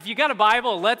If you got a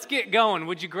Bible, let's get going.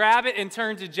 Would you grab it and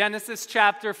turn to Genesis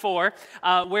chapter 4,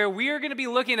 where we are going to be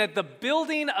looking at the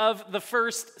building of the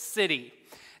first city.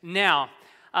 Now,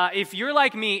 if you're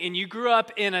like me and you grew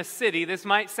up in a city, this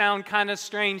might sound kind of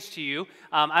strange to you.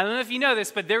 I don't know if you know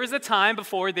this, but there was a time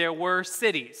before there were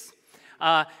cities.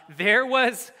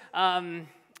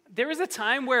 There was a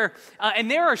time where,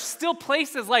 and there are still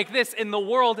places like this in the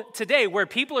world today where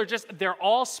people are they're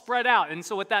all spread out. And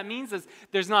so what that means is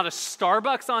there's not a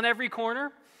Starbucks on every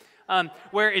corner,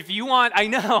 where if you want, I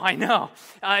know,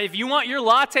 if you want your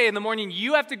latte in the morning,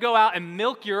 you have to go out and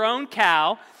milk your own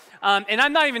cow. And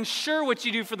I'm not even sure what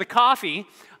you do for the coffee,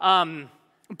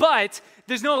 but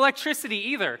there's no electricity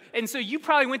either. And so you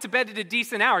probably went to bed at a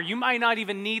decent hour. You might not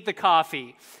even need the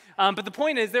coffee. But the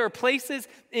point is, there are places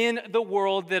in the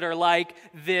world that are like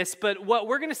this. But what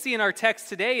we're going to see in our text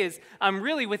today is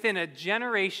really within a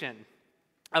generation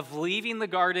of leaving the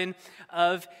Garden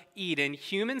of Eden,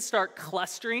 humans start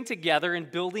clustering together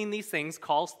and building these things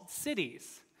called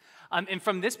cities. And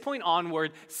from this point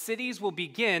onward, cities will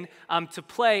begin to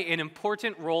play an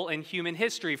important role in human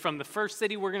history. From the first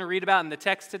city we're going to read about in the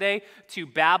text today to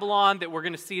Babylon that we're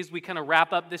going to see as we kind of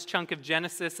wrap up this chunk of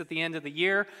Genesis at the end of the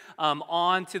year,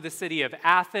 on to the city of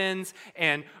Athens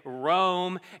and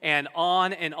Rome, and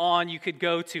on and on. You could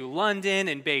go to London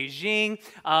and Beijing.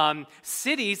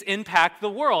 Cities impact the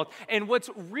world. And what's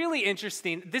really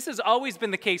interesting, this has always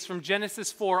been the case from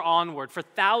Genesis 4 onward for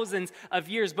thousands of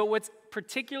years, but what's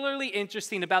particularly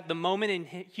interesting about the moment in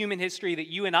human history that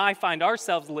you and I find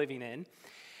ourselves living in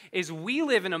is we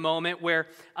live in a moment where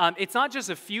it's not just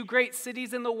a few great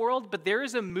cities in the world, but there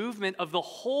is a movement of the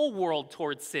whole world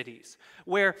towards cities,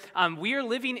 where we are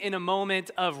living in a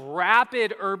moment of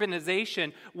rapid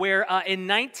urbanization, where in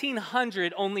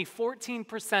 1900, only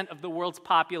 14% of the world's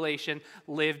population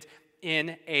lived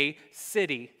in a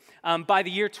city. By the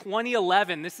year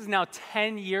 2011, this is now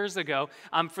 10 years ago,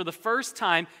 for the first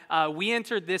time, we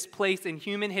entered this place in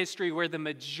human history where the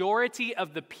majority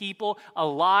of the people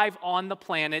alive on the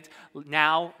planet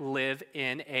now live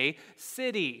in a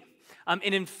city. And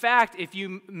in fact, if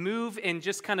you move and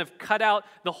just kind of cut out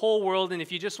the whole world, and if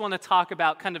you just want to talk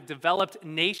about kind of developed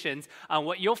nations,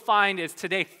 what you'll find is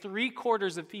today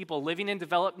 3/4 of people living in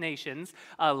developed nations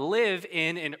live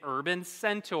in an urban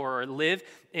center or live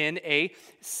in a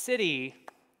city.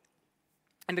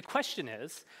 And the question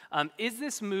is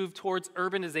this move towards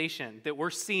urbanization that we're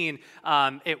seeing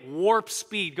at warp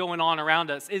speed going on around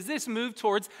us, is this move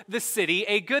towards the city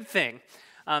a good thing?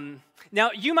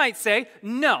 Now, you might say,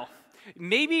 no.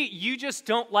 Maybe you just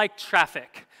don't like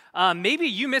traffic. Maybe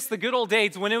you miss the good old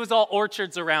days when it was all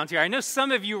orchards around here. I know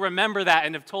some of you remember that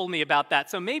and have told me about that.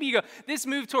 So maybe you go, this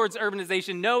move towards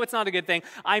urbanization, no, it's not a good thing.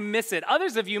 I miss it.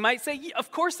 Others of you might say, yeah,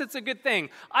 of course it's a good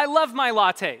thing. I love my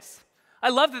lattes. I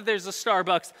love that there's a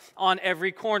Starbucks on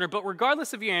every corner. But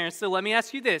regardless of your answer, let me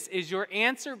ask you this. Is your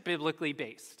answer biblically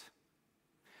based?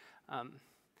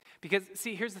 Because,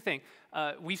 see, here's the thing.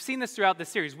 We've seen this throughout this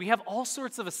series. We have all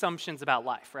sorts of assumptions about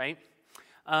life, right?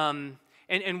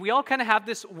 And we all kind of have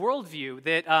this worldview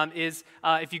that is,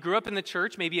 if you grew up in the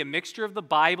church, maybe a mixture of the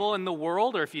Bible and the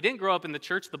world, or if you didn't grow up in the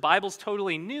church, the Bible's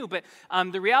totally new. But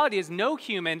the reality is no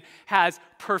human has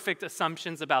perfect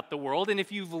assumptions about the world. And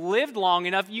if you've lived long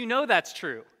enough, you know that's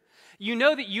true. You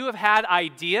know that you have had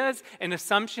ideas and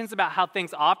assumptions about how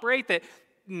things operate that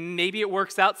maybe it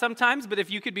works out sometimes, but if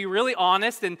you could be really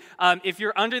honest, and if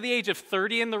you're under the age of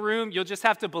 30 in the room, you'll just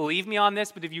have to believe me on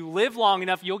this, but if you live long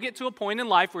enough, you'll get to a point in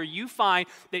life where you find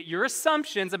that your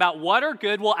assumptions about what are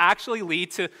good will actually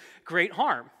lead to great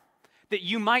harm, that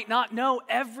you might not know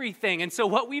everything. And so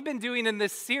what we've been doing in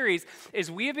this series is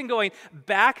we have been going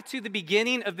back to the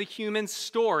beginning of the human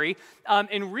story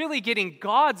and really getting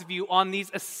God's view on these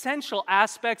essential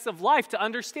aspects of life to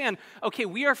understand, okay,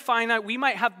 we are finite, we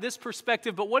might have this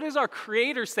perspective, but what does our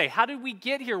Creator say? How did we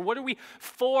get here? What are we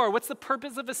for? What's the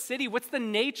purpose of a city? What's the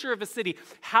nature of a city?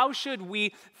 How should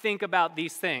we think about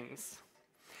these things?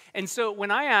 And so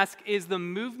when I ask, is the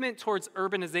movement towards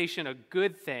urbanization a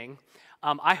good thing?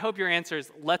 I hope your answer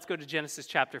is, let's go to Genesis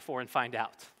chapter 4 and find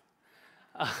out.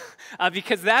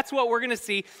 Because that's what we're going to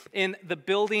see in the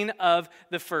building of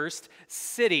the first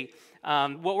city.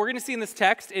 What we're going to see in this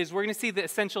text is we're going to see the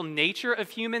essential nature of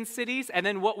human cities, and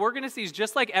then what we're going to see is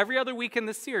just like every other week in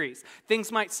this series,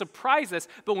 things might surprise us,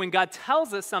 but when God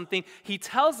tells us something, He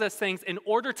tells us things in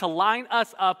order to line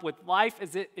us up with life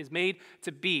as it is made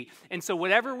to be. And so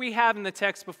whatever we have in the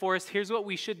text before us, here's what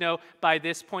we should know by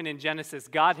this point in Genesis.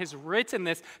 God has written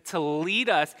this to lead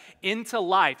us into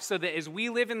life so that as we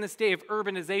live in this day of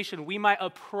urbanization, we might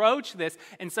approach this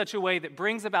in such a way that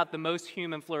brings about the most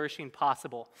human flourishing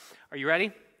possible. Are you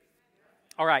ready?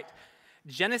 All right.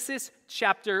 Genesis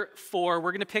chapter 4,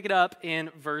 we're going to pick it up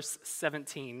in verse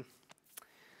 17. It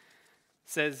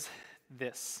says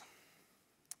this: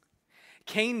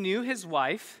 Cain knew his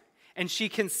wife, and she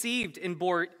conceived and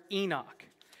bore Enoch.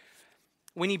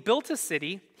 When he built a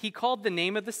city, he called the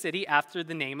name of the city after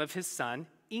the name of his son,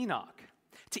 Enoch.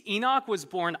 To Enoch was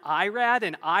born Irad,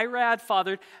 and Irad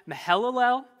fathered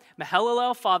Mahalalel.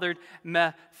 Mahalalel fathered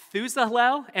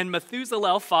Methuselah, and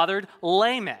Methuselah fathered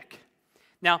Lamech.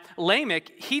 Now,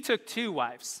 Lamech, he took 2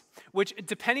 wives, which,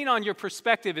 depending on your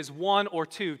perspective, is 1 or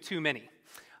 2 too many.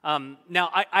 Now,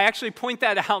 I actually point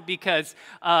that out because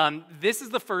this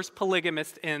is the first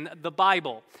polygamist in the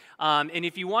Bible. And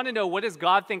if you want to know what does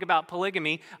God think about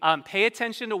polygamy, pay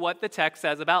attention to what the text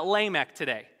says about Lamech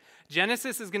today.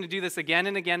 Genesis is going to do this again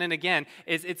and again and again.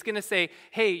 It's going to say,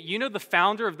 hey, you know the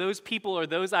founder of those people or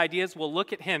those ideas? Well,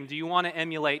 look at him. Do you want to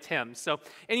emulate him? So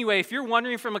anyway, if you're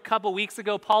wondering from a couple weeks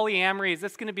ago, polyamory, is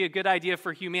this going to be a good idea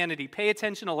for humanity? Pay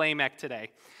attention to Lamech today.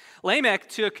 Lamech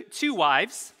took 2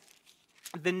 wives.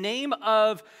 The name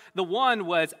of the one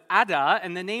was Adah,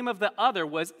 and the name of the other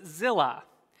was Zillah.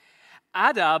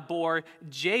 Adah bore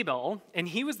Jabal, and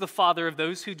he was the father of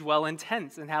those who dwell in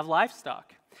tents and have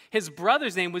livestock. His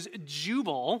brother's name was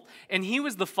Jubal, and he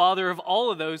was the father of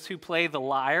all of those who play the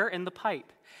lyre and the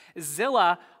pipe.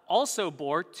 Zillah also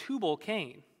bore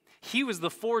Tubal-Cain. He was the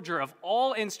forger of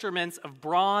all instruments of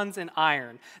bronze and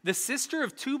iron. The sister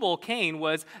of Tubal-Cain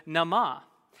was Naamah.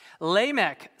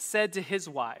 Lamech said to his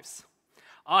wives,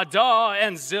 Adah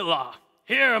and Zillah,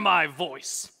 hear my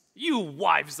voice. You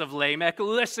wives of Lamech,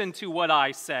 listen to what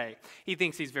I say. He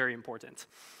thinks he's very important.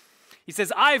 He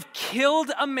says, I've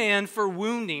killed a man for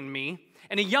wounding me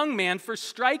and a young man for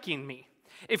striking me.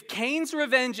 If Cain's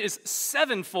revenge is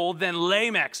 7-fold, then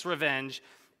Lamech's revenge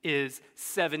is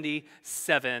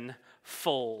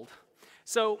 77-fold.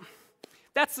 So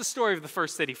that's the story of the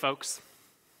first city, folks.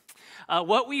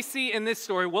 What we see in this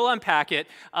story, we'll unpack it,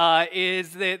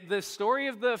 is that the story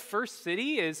of the first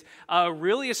city is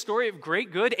really a story of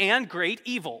great good and great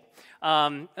evil.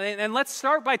 And let's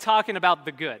start by talking about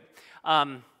the good.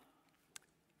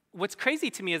 What's crazy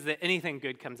to me is that anything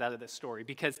good comes out of this story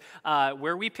because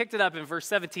where we picked it up in verse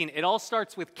 17, it all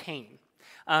starts with Cain.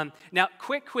 Now,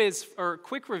 quick quiz or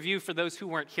quick review for those who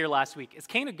weren't here last week. Is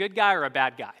Cain a good guy or a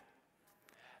bad guy?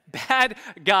 Bad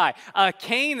guy.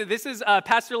 Cain, this is,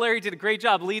 Pastor Larry did a great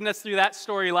job leading us through that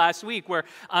story last week where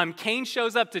Cain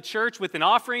shows up to church with an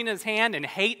offering in his hand and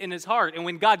hate in his heart. And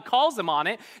when God calls him on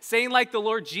it, saying like the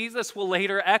Lord Jesus will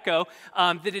later echo,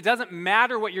 that it doesn't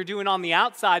matter what you're doing on the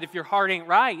outside if your heart ain't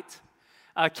right,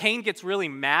 Cain gets really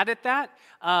mad at that.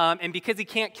 And because he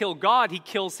can't kill God, he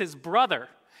kills his brother.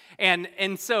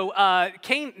 And so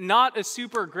Cain, not a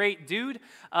super great dude.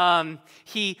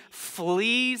 He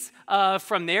flees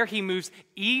from there. He moves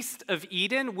east of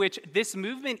Eden, which this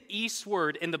movement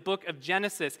eastward in the book of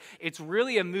Genesis, it's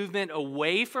really a movement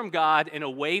away from God and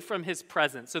away from his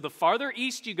presence. So the farther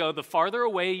east you go, the farther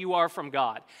away you are from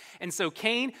God. And so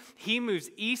Cain, he moves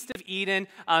east of Eden.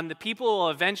 The people will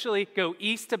eventually go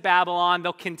east to Babylon.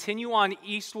 They'll continue on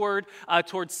eastward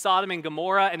towards Sodom and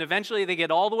Gomorrah, and eventually they get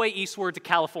all the way eastward to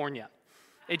California.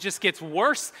 It just gets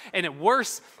worse and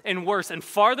worse and worse and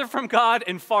farther from God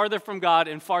and farther from God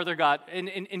and farther God. And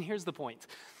here's the point.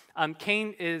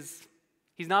 Cain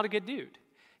he's not a good dude.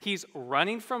 He's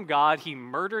running from God. He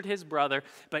murdered his brother.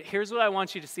 But here's what I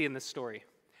want you to see in this story.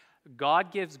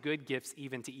 God gives good gifts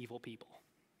even to evil people.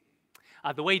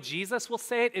 The way Jesus will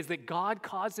say it is that God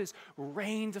causes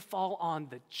rain to fall on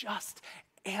the just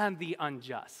and the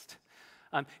unjust.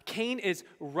 Cain is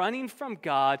running from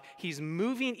God. He's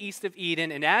moving east of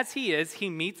Eden. And as he is, he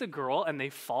meets a girl and they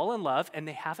fall in love and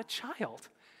they have a child.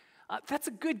 That's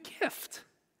a good gift.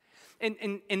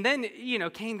 And then,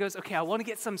 Cain goes, okay, I want to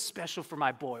get something special for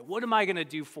my boy. What am I going to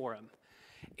do for him?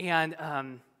 And,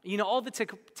 all the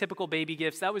typical baby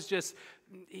gifts, that was just,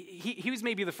 he was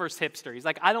maybe the first hipster. He's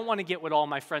like, I don't want to get what all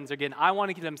my friends are getting. I want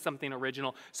to get them something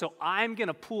original. So I'm going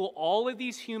to pool all of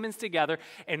these humans together,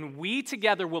 and we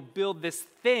together will build this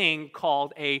thing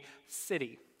called a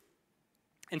city.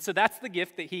 And so that's the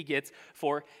gift that he gets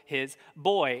for his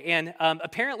boy. And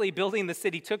apparently building the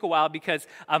city took a while because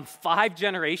 5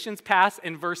 generations pass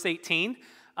in verse 18.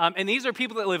 And these are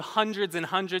people that live hundreds and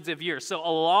hundreds of years. So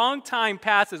a long time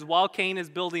passes while Cain is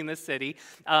building this city.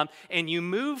 And you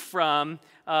move from,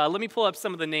 let me pull up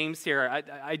some of the names here.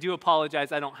 I do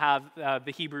apologize, I don't have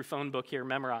the Hebrew phone book here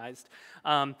memorized.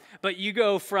 But you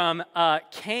go from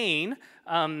Cain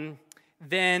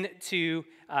then to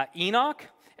Enoch.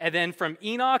 and then from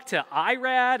Enoch to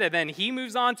Irad, and then he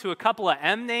moves on to a couple of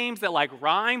M names that like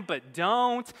rhyme but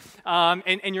don't,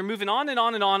 and you're moving on and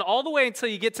on and on, all the way until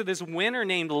you get to this winner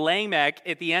named Lamech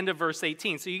at the end of verse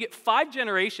 18. So you get 5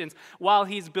 generations while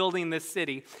he's building this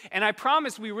city. And I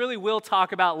promise we really will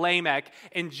talk about Lamech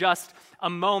in just a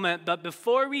moment, but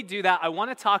before we do that, I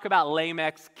want to talk about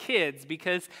Lamech's kids,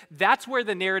 because that's where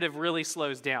the narrative really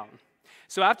slows down.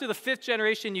 So after the 5th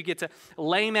generation, you get to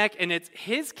Lamech, and it's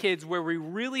his kids where we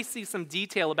really see some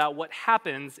detail about what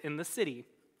happens in the city.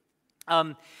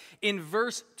 In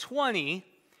verse 20,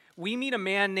 we meet a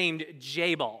man named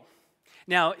Jabal.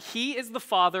 Now, he is the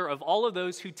father of all of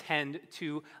those who tend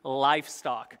to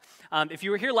livestock. If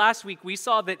you were here last week, we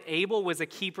saw that Abel was a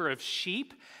keeper of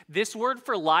sheep. This word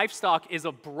for livestock is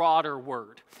a broader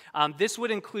word. This would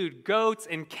include goats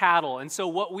and cattle. And so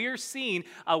what we are seeing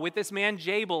with this man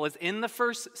Jabal is in the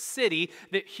first city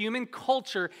that human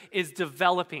culture is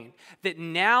developing. That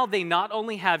now they not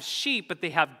only have sheep, but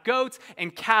they have goats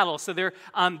and cattle. So they're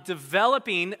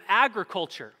developing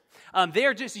agriculture.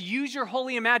 There, just use your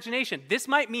holy imagination. This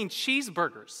might mean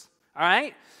cheeseburgers, all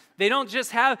right? They don't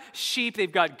just have sheep,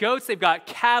 they've got goats, they've got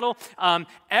cattle.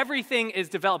 Everything is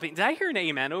developing. Did I hear an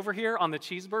amen over here on the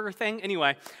cheeseburger thing?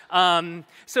 Anyway,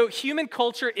 so human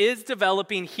culture is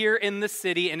developing here in the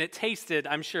city, and it tasted,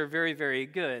 I'm sure, very, very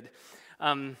good.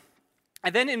 And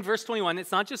then in verse 21,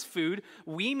 it's not just food.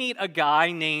 We meet a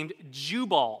guy named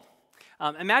Jubal.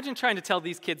 Imagine trying to tell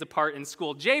these kids apart in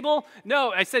school. Jabal?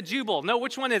 No, I said Jubal. No,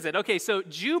 which one is it? Okay, so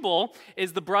Jubal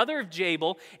is the brother of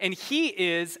Jabal, and he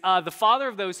is the father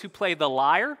of those who play the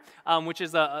lyre, which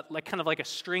is kind of like a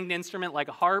stringed instrument, like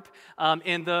a harp,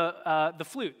 and the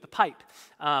flute, the pipe.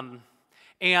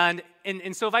 And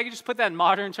so if I could just put that in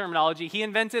modern terminology, he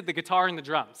invented the guitar and the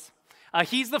drums.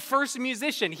 He's the first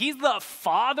musician. He's the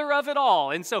father of it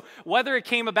all. And so whether it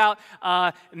came about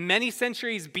many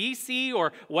centuries BC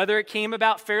or whether it came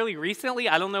about fairly recently,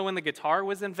 I don't know when the guitar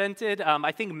was invented.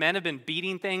 I think men have been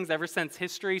beating things ever since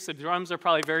history, so drums are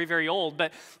probably very, very old.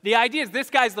 But the idea is this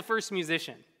guy's the first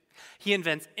musician. He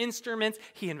invents instruments,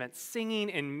 he invents singing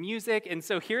and music. And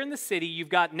so here in the city, you've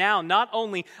got now not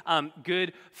only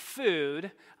good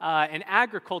food and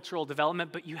agricultural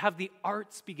development, but you have the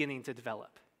arts beginning to develop.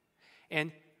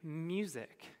 And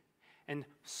music, and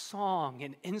song,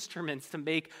 and instruments to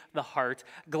make the heart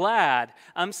glad.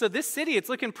 So this city, it's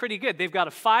looking pretty good. They've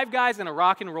got 5 guys and a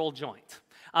rock and roll joint.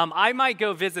 I might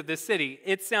go visit this city.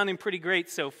 It's sounding pretty great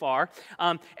so far.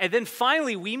 And then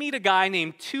finally, we meet a guy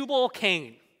named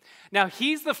Tubal-Cain. Now,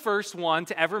 he's the first one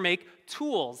to ever make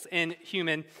tools in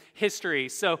human history.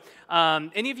 So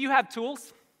any of you have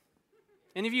tools?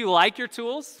 Any of you like your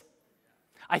tools?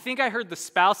 I think I heard the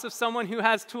spouse of someone who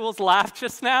has tools laugh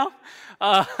just now.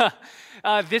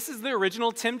 This is the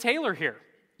original Tim Taylor here.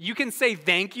 You can say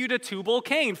thank you to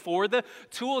Tubal-Cain for the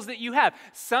tools that you have.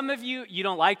 Some of you, you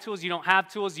don't like tools, you don't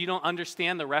have tools, you don't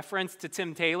understand the reference to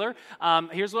Tim Taylor.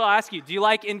 Here's what I'll ask you. Do you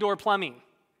like indoor plumbing?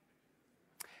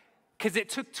 Because it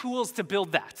took tools to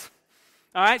build that.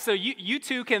 All right, so you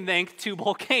too can thank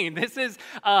Tubal-Cain. This is,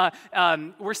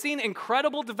 we're seeing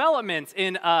incredible developments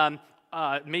in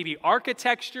maybe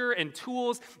architecture and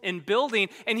tools and building.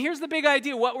 And here's the big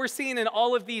idea, what we're seeing in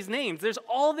all of these names. There's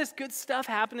all this good stuff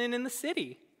happening in the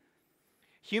city.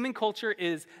 Human culture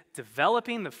is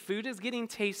developing. The food is getting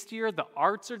tastier. The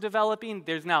arts are developing.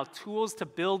 There's now tools to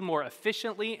build more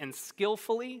efficiently and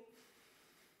skillfully.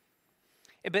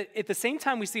 But at the same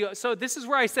time, we see, so this is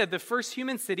where I said the first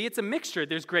human city, it's a mixture.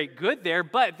 There's great good there,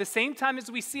 but at the same time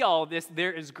as we see all of this,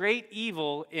 there is great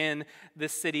evil in the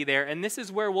city there. And this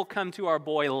is where we'll come to our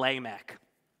boy Lamech.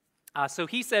 So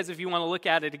he says, if you want to look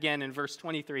at it again in verse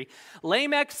 23,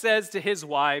 Lamech says to his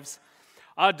wives,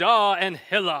 Adah and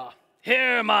Hilah,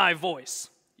 hear my voice.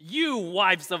 You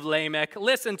wives of Lamech,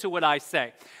 listen to what I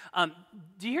say.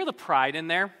 Do you hear the pride in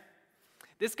there?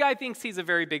 This guy thinks he's a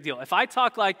very big deal. If I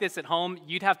talk like this at home,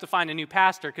 you'd have to find a new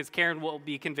pastor because Karen will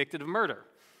be convicted of murder.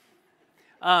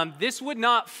 This would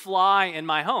not fly in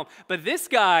my home. But this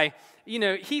guy,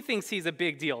 he thinks he's a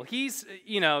big deal.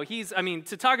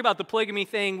 To talk about the polygamy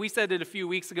thing, we said it a few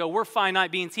weeks ago, we're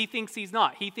finite beings. He thinks he's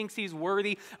not. He thinks he's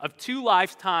worthy of 2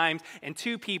 lifetimes and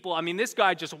 2 people. This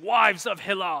guy just, wives of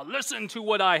Hilah, listen to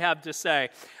what I have to say.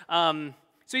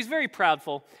 So he's very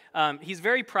proudful. He's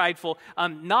very prideful,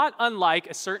 not unlike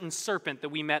a certain serpent that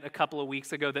we met a couple of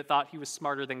weeks ago that thought he was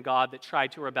smarter than God, that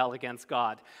tried to rebel against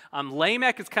God.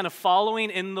 Lamech is kind of following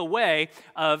in the way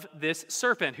of this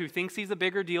serpent who thinks he's a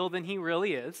bigger deal than he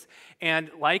really is. And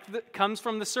comes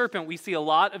from the serpent, we see a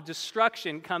lot of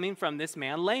destruction coming from this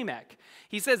man Lamech.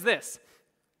 He says this,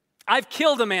 I've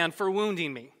killed a man for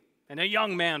wounding me, and a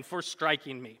young man for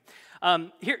striking me.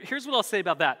 Here's what I'll say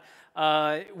about that.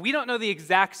 We don't know the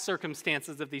exact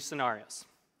circumstances of these scenarios.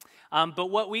 But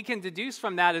what we can deduce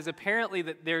from that is apparently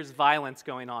that there's violence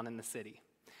going on in the city.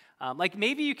 Like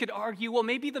maybe you could argue, well,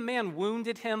 maybe the man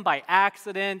wounded him by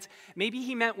accident. Maybe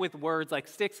he meant with words like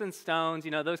sticks and stones.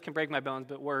 Those can break my bones,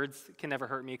 but words can never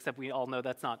hurt me, except we all know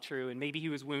that's not true. And maybe he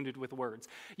was wounded with words.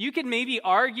 You could maybe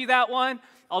argue that one,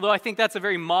 although I think that's a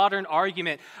very modern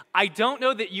argument. I don't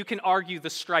know that you can argue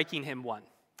the striking him one.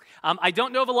 I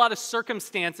don't know of a lot of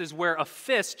circumstances where a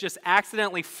fist just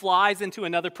accidentally flies into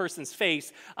another person's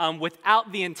face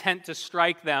without the intent to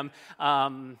strike them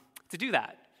to do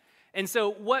that. And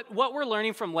so what we're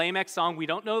learning from Lamech's song, we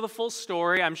don't know the full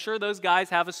story. I'm sure those guys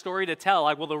have a story to tell.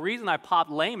 Like, well, the reason I popped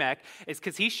Lamech is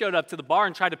because he showed up to the bar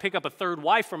and tried to pick up a third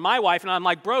wife from my wife. And I'm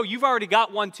like, bro, you've already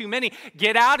got one too many.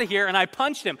 Get out of here. And I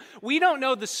punched him. We don't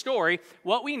know the story.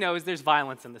 What we know is there's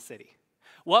violence in the city.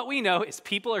 What we know is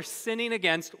people are sinning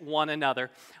against one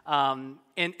another. And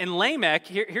Lamech,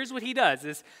 here's what he does,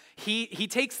 is he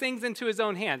takes things into his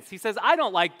own hands. He says, I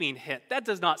don't like being hit. That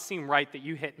does not seem right that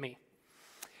you hit me.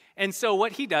 And so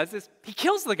what he does is he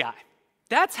kills the guy.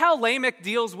 That's how Lamech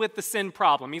deals with the sin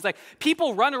problem. He's like,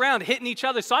 people run around hitting each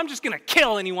other, so I'm just going to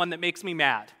kill anyone that makes me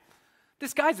mad.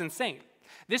 This guy's insane.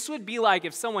 This would be like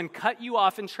if someone cut you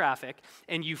off in traffic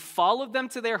and you followed them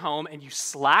to their home and you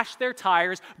slashed their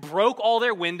tires, broke all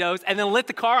their windows, and then lit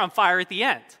the car on fire at the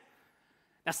end.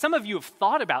 Now, some of you have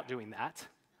thought about doing that.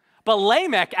 But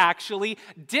Lamech actually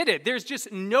did it. There's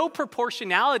just no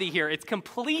proportionality here. It's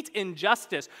complete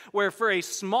injustice, where for a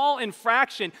small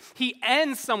infraction, he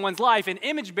ends someone's life, an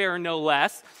image bearer no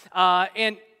less.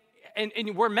 And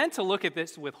we're meant to look at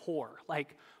this with horror.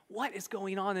 Like, what is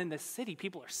going on in this city?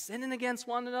 People are sinning against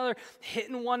one another,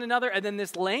 hitting one another. And then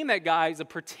this Lamech guy is a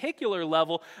particular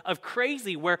level of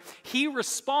crazy, where he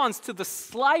responds to the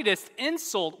slightest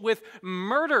insult with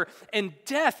murder and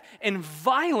death and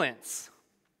violence.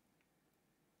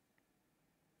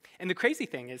 And the crazy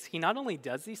thing is, he not only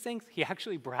does these things, he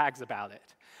actually brags about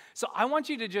it. So I want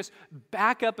you to just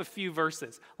back up a few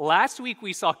verses. Last week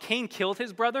we saw Cain killed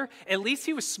his brother. At least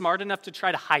he was smart enough to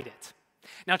try to hide it.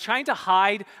 Now, trying to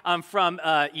hide from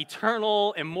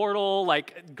eternal, immortal,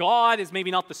 like God is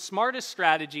maybe not the smartest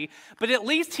strategy, but at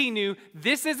least he knew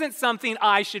this isn't something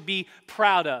I should be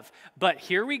proud of. But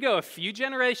here we go, a few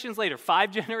generations later,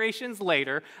 5 generations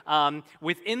later,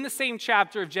 within the same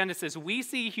chapter of Genesis, we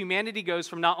see humanity goes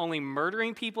from not only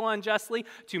murdering people unjustly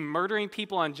to murdering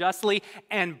people unjustly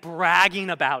and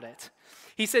bragging about it.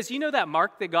 He says, you know that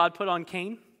mark that God put on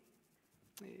Cain?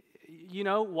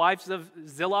 Wives of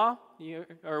Zillah,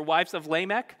 or wives of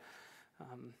Lamech.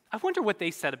 I wonder what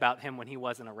they said about him when he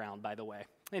wasn't around, by the way.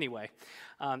 Anyway,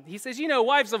 he says,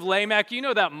 wives of Lamech,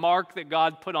 that mark that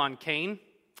God put on Cain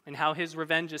and how his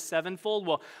revenge is 7-fold?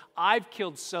 Well, I've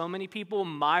killed so many people,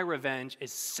 my revenge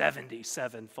is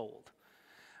 77-fold.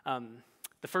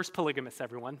 The first polygamist,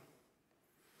 everyone.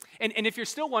 And if you're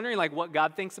still wondering what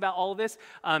God thinks about all of this,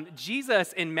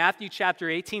 Jesus in Matthew chapter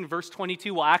 18, verse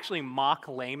 22 will actually mock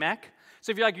Lamech.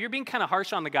 So if you're being kind of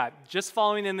harsh on the guy, just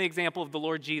following in the example of the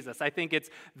Lord Jesus, I think it's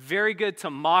very good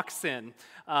to mock sin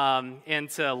and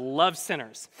to love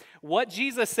sinners. What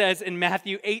Jesus says in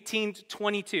Matthew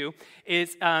 18:22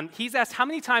 is he's asked, how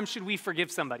many times should we forgive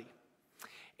somebody?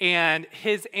 And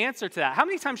his answer to that, how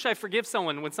many times should I forgive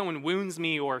someone when someone wounds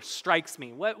me or strikes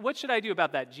me? What should I do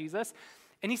about that, Jesus?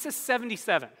 And he says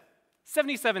 77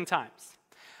 times.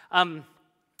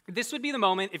 This would be the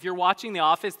moment, if you're watching The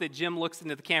Office, that Jim looks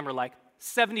into the camera like,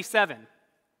 77.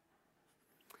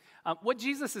 What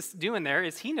Jesus is doing there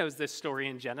is he knows this story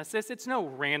in Genesis. It's no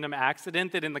random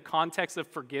accident that in the context of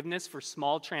forgiveness for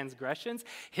small transgressions,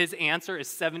 his answer is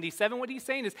 77. What he's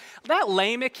saying is that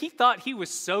Lamech, he thought he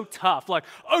was so tough. Like,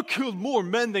 I killed more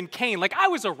men than Cain. Like, I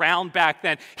was around back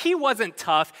then. He wasn't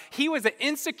tough. He was an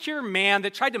insecure man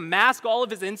that tried to mask all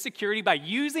of his insecurity by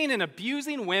using and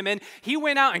abusing women. He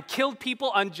went out and killed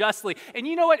people unjustly. And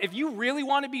you know what? If you really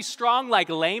want to be strong like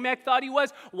Lamech thought he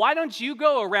was, why don't you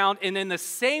go around and in the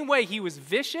same way he was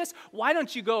vicious, why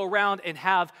don't you go around and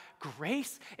have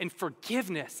grace and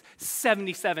forgiveness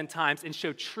 77 times and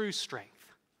show true strength?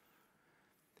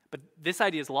 But this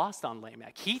idea is lost on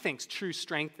Lamech. He thinks true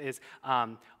strength is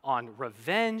on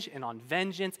revenge and on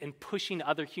vengeance and pushing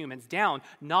other humans down,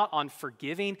 not on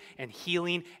forgiving and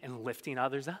healing and lifting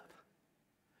others up.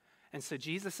 And so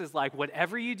Jesus is like,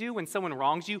 whatever you do when someone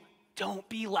wrongs you, don't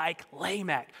be like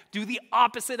Lamech. Do the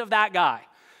opposite of that guy.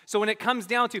 So when it comes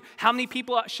down to how many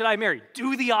people should I marry,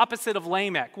 do the opposite of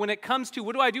Lamech. When it comes to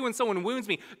what do I do when someone wounds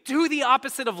me, do the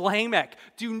opposite of Lamech.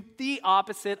 Do the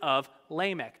opposite of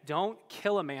Lamech. Don't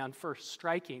kill a man for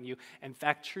striking you. In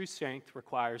fact, true strength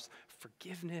requires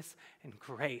forgiveness and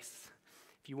grace.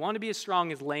 If you want to be as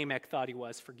strong as Lamech thought he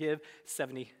was, forgive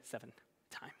 77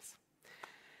 times.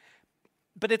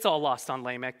 But it's all lost on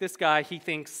Lamech. This guy, he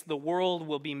thinks the world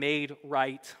will be made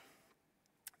right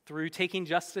through taking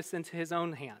justice into his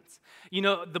own hands. You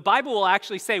know, the Bible will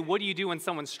actually say, what do you do when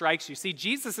someone strikes you? See,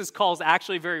 Jesus' call is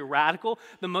actually very radical.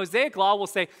 The Mosaic Law will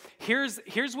say, here's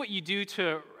what you do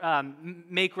to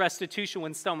make restitution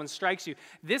when someone strikes you.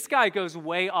 This guy goes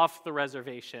way off the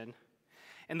reservation.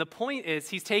 And the point is,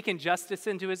 he's taken justice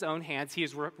into his own hands. He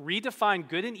has redefined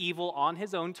good and evil on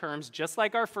his own terms, just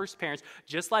like our first parents,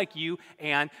 just like you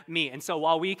and me. And so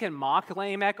while we can mock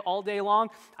Lamech all day long,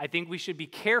 I think we should be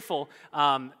careful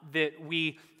that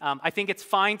I think it's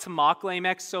fine to mock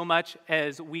Lamech so much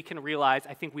as we can realize,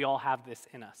 I think we all have this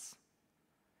in us.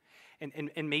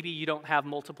 And maybe you don't have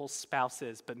multiple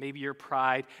spouses, but maybe your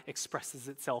pride expresses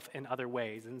itself in other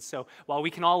ways. And so while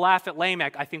we can all laugh at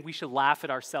Lamech, I think we should laugh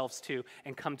at ourselves too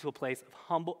and come to a place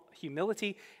of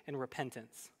humility and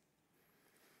repentance,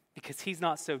 because he's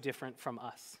not so different from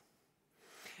us.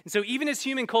 And so even as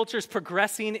human culture is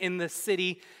progressing in the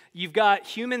city, you've got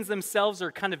humans themselves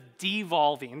are kind of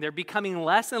devolving. They're becoming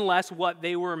less and less what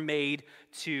they were made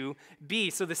to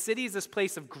be. So the city is this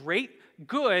place of great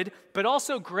good, but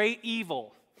also great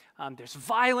evil. There's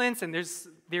violence, and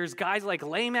there's guys like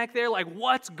Lamech there. Like,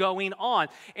 what's going on?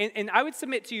 And I would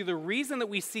submit to you, the reason that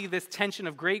we see this tension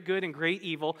of great good and great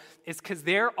evil is because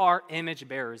there are image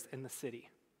bearers in the city.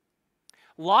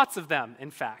 Lots of them, in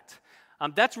fact.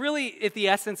 That's really at the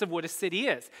essence of what a city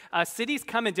is. Cities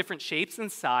come in different shapes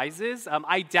and sizes.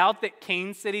 I doubt that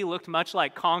Kane City looked much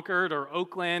like Concord or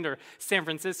Oakland or San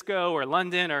Francisco or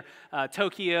London or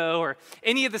Tokyo or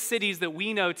any of the cities that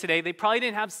we know today. They probably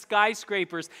didn't have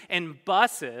skyscrapers and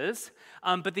buses,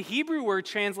 but the Hebrew word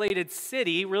translated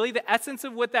city, really the essence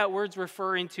of what that word's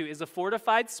referring to is a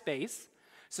fortified space,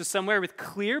 so somewhere with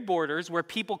clear borders where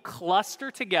people cluster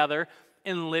together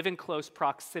and live in close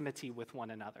proximity with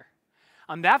one another.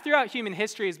 That throughout human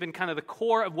history has been kind of the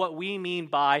core of what we mean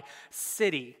by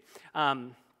city.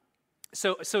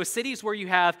 So a city is where you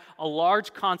have a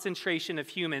large concentration of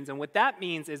humans, and what that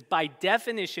means is, by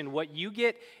definition, what you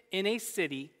get in a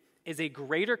city is a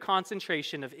greater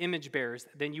concentration of image bearers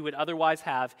than you would otherwise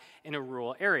have in a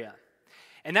rural area.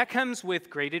 And that comes with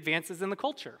great advances in the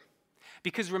culture.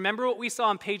 Because remember what we saw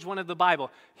on page 1 of the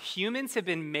Bible. Humans have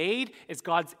been made as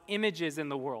God's images in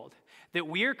the world. That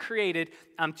we are created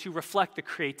to reflect the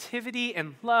creativity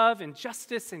and love and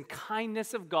justice and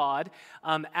kindness of God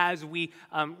as we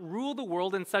rule the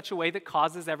world in such a way that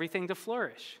causes everything to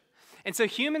flourish. And so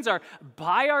humans are,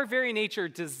 by our very nature,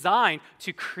 designed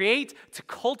to create, to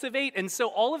cultivate. And so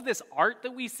all of this art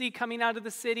that we see coming out of the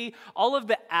city, all of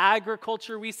the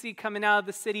agriculture we see coming out of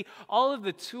the city, all of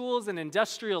the tools and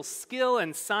industrial skill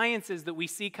and sciences that we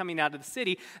see coming out of the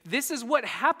city, this is what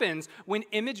happens when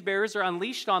image bearers are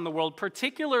unleashed on the world,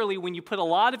 particularly when you put a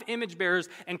lot of image bearers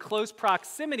in close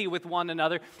proximity with one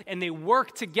another and they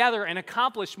work together and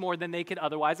accomplish more than they could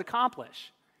otherwise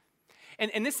accomplish.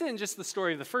 And this isn't just the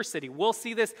story of the first city. We'll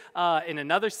see this in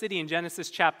another city in Genesis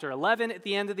chapter 11 at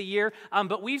the end of the year.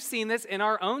 But we've seen this in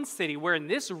our own city, where in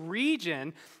this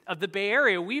region of the Bay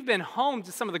Area, we've been home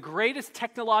to some of the greatest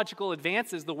technological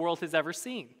advances the world has ever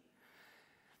seen.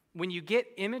 When you get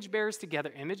image bearers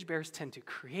together, image bearers tend to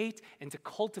create and to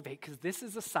cultivate, because this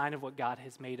is a sign of what God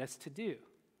has made us to do.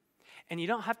 And you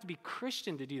don't have to be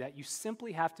Christian to do that. You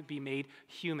simply have to be made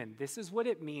human. This is what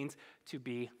it means to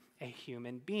be a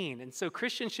human being. And so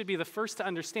Christians should be the first to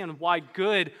understand why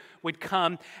good would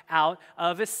come out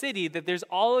of a city, that there's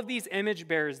all of these image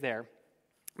bearers there.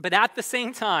 But at the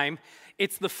same time,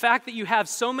 it's the fact that you have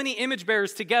so many image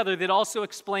bearers together that also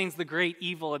explains the great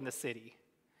evil in the city.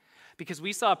 Because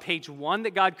we saw page 1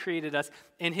 that God created us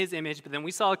in his image, but then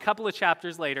we saw a couple of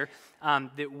chapters later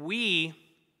that we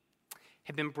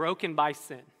have been broken by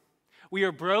sin. We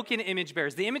are broken image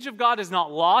bearers. The image of God is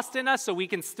not lost in us, so we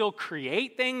can still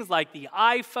create things like the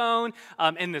iPhone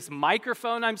and this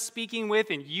microphone I'm speaking with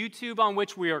and YouTube on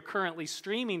which we are currently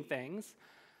streaming things.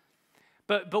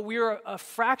 But we are a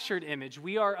fractured image.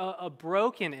 We are a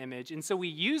broken image. And so we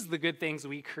use the good things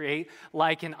we create,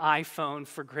 like an iPhone,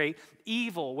 for great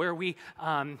evil, where we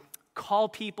call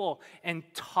people and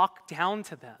talk down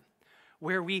to them,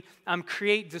 where we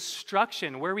create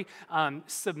destruction, where we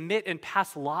submit and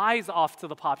pass lies off to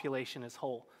the population as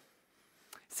whole.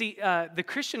 See, the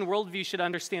Christian worldview should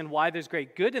understand why there's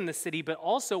great good in the city, but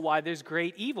also why there's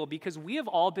great evil, because we have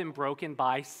all been broken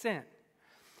by sin.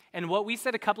 And what we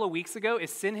said a couple of weeks ago is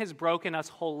sin has broken us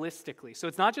holistically. So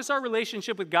it's not just our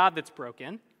relationship with God that's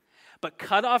broken, but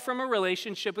cut off from a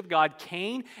relationship with God,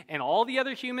 Cain and all the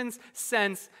other humans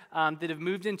since that have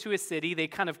moved into a city, they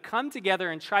kind of come together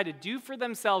and try to do for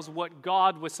themselves what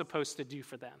God was supposed to do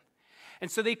for them. And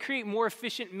so they create more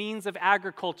efficient means of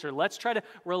agriculture. Let's try to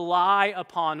rely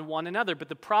upon one another. But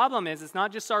the problem is, it's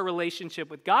not just our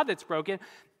relationship with God that's broken,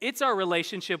 it's our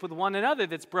relationship with one another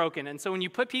that's broken. And so when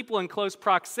you put people in close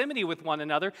proximity with one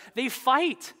another, they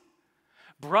fight.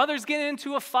 Brothers get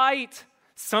into a fight.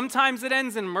 Sometimes it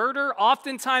ends in murder,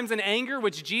 oftentimes in anger,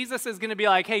 which Jesus is going to be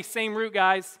like, hey, same root,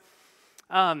 guys.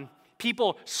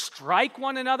 People strike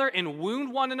one another and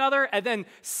wound one another, and then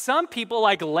some people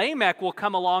like Lamech will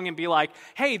come along and be like,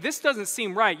 hey, this doesn't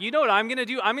seem right. You know what I'm going to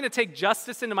do? I'm going to take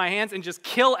justice into my hands and just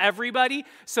kill everybody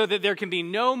so that there can be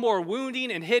no more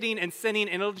wounding and hitting and sinning,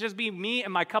 and it'll just be me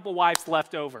and my couple wives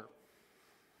left over.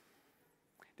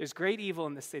 There's great evil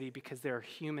in the city because there are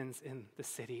humans in the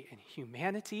city, and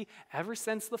humanity, ever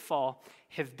since the fall,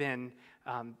 have been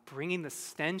bringing the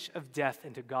stench of death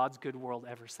into God's good world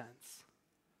ever since.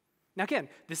 Now again,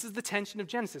 this is the tension of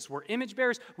Genesis. We're image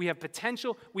bearers, we have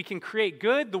potential, we can create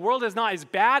good. The world is not as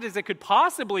bad as it could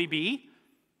possibly be,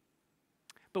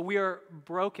 but we are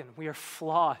broken, we are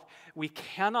flawed. We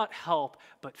cannot help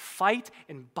but fight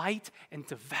and bite and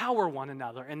devour one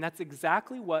another, and that's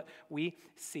exactly what we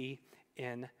see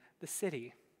in the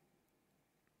city.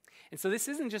 And so this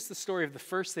isn't just the story of the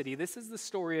first city, this is the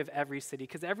story of every city,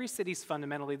 because every city is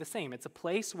fundamentally the same. It's a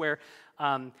place where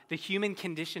the human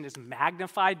condition is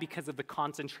magnified because of the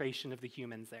concentration of the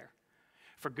humans there,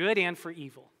 for good and for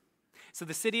evil. So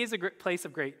the city is a place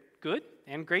of great good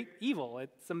and great evil.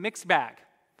 It's a mixed bag.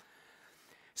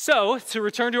 So to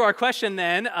return to our question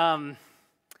then,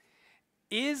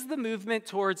 is the movement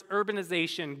towards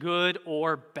urbanization good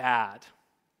or bad?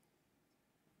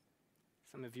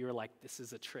 Some of you are like, this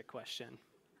is a trick question.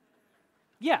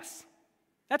 Yes,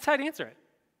 that's how to answer it.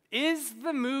 Is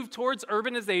the move towards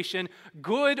urbanization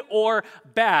good or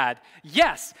bad?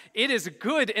 Yes, it is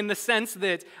good in the sense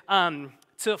that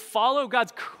to follow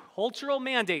God's cultural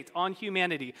mandate on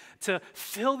humanity, to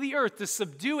fill the earth, to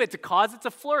subdue it, to cause it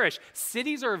to flourish.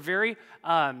 Cities are a very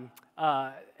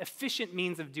efficient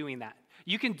means of doing that.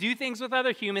 You can do things with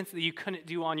other humans that you couldn't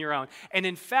do on your own. And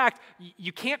in fact,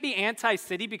 you can't be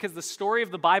anti-city because the story of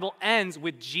the Bible ends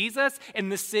with Jesus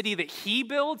and the city that he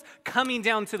builds coming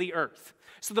down to the earth.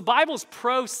 So the Bible's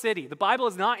pro-city. The Bible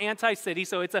is not anti-city,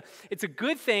 so it's a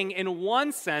good thing in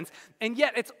one sense, and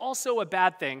yet it's also a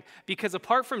bad thing because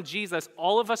apart from Jesus,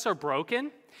 all of us are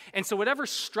broken. And so whatever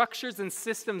structures and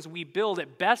systems we build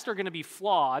at best are going to be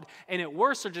flawed, and at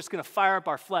worst are just going to fire up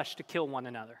our flesh to kill one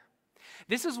another.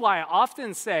 This is why I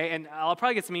often say, and I'll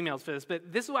probably get some emails for this,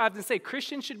 but this is why I often say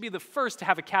Christians should be the first to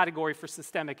have a category for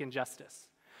systemic injustice.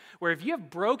 Where if you have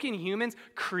broken humans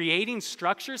creating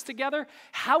structures together,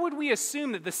 how would we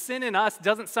assume that the sin in us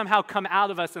doesn't somehow come out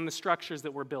of us in the structures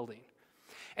that we're building?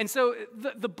 And so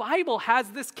the Bible has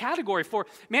this category for,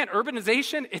 man,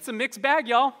 urbanization, it's a mixed bag,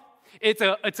 y'all. It's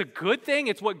a good thing.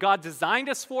 It's what God designed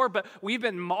us for, but we've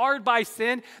been marred by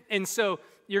sin, and so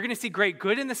you're going to see great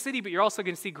good in the city, but you're also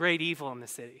going to see great evil in the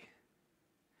city.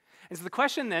 And so the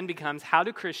question then becomes, how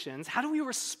do we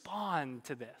respond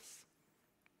to this?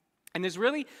 And there's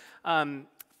really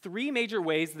three major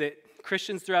ways that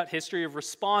Christians throughout history have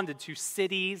responded to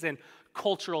cities and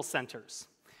cultural centers.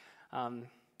 And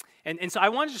so I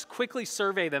want to just quickly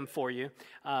survey them for you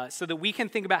so that we can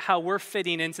think about how we're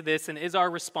fitting into this and is our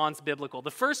response biblical.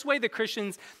 The first way that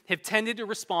Christians have tended to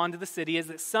respond to the city is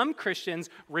that some Christians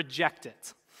reject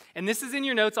it. And this is in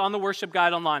your notes on the worship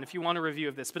guide online if you want a review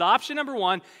of this. But option number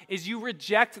one is you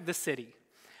reject the city.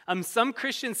 Some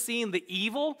Christians seeing the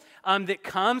evil that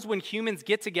comes when humans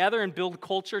get together and build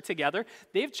culture together,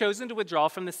 they've chosen to withdraw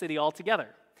from the city altogether.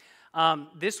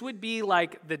 This would be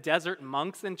like the desert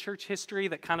monks in church history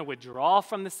that kind of withdraw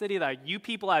from the city. That you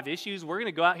people have issues. We're going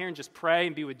to go out here and just pray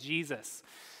and be with Jesus.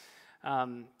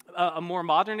 A more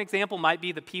modern example might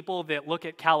be the people that look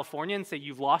at California and say,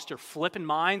 you've lost your flipping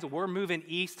minds. We're moving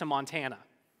east to Montana.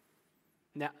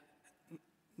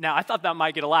 Now, I thought that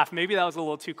might get a laugh. Maybe that was a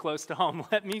little too close to home.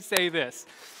 Let me say this.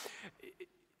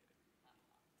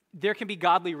 There can be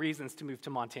godly reasons to move to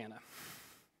Montana.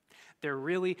 There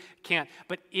really can't.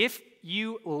 But if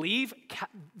you leave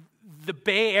the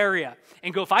Bay Area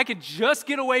and go, if I could just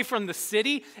get away from the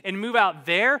city and move out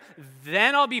there,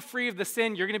 then I'll be free of the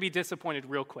sin, you're going to be disappointed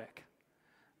real quick.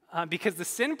 Because the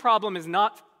sin problem is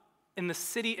not in the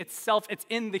city itself. It's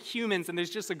in the humans, and there's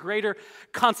just a greater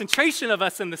concentration of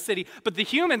us in the city. But the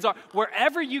humans are,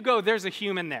 wherever you go, there's a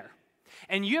human there.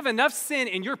 And you have enough sin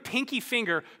in your pinky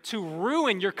finger to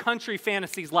ruin your country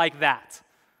fantasies like that.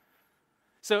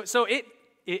 So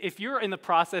if you're in the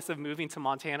process of moving to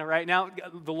Montana right now,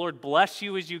 the Lord bless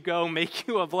you as you go, make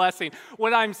you a blessing.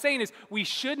 What I'm saying is we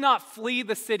should not flee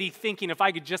the city thinking if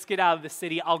I could just get out of the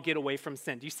city, I'll get away from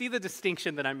sin. Do you see the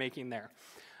distinction that I'm making there?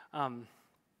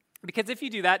 Because if you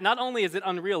do that, not only is it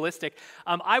unrealistic,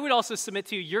 I would also submit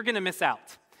to you, you're going to miss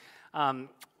out.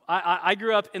 I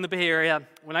grew up in the Bay Area.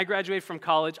 When I graduated from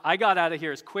college, I got out of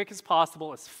here as quick as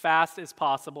possible, as fast as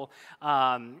possible.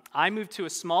 I moved to a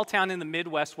small town in the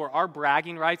Midwest where our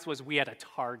bragging rights was we had a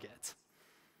Target.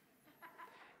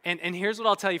 And here's what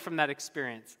I'll tell you from that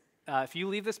experience. If you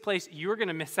leave this place, you're going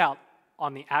to miss out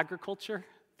on the agriculture,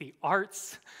 the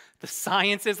arts, the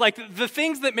sciences, like the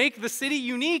things that make the city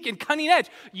unique and cutting edge.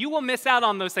 You will miss out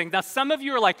on those things. Now, some of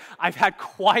you are like, I've had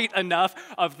quite enough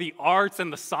of the arts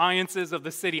and the sciences of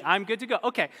the city. I'm good to go.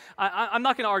 Okay, I'm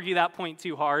not going to argue that point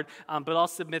too hard, but I'll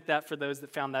submit that for those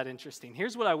that found that interesting.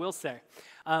 Here's what I will say.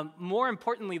 More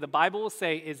importantly, the Bible will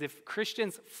say is if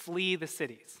Christians flee the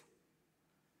cities,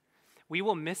 we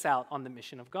will miss out on the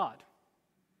mission of God.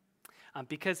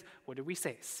 Because, what did we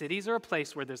say? Cities are a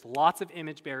place where there's lots of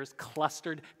image bearers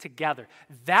clustered together.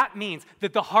 That means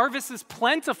that the harvest is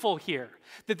plentiful here,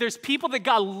 that there's people that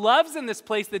God loves in this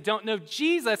place that don't know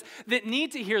Jesus that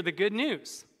need to hear the good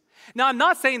news. Now, I'm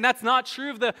not saying that's not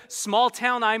true of the small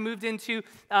town I moved into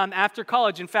after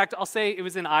college. In fact, I'll say it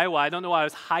was in Iowa. I don't know why I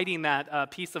was hiding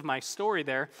that piece of my story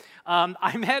there.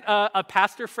 I met a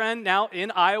pastor friend now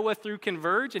in Iowa through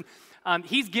Converge, and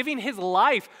he's giving his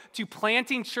life to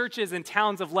planting churches in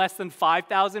towns of less than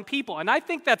 5,000 people. And I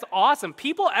think that's awesome.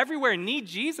 People everywhere need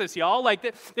Jesus, y'all.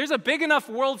 Like, there's a big enough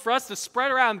world for us to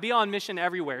spread around and be on mission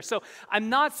everywhere. So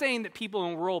I'm not saying that people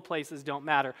in rural places don't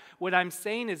matter. What I'm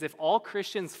saying is if all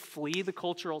Christians flee the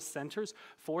cultural centers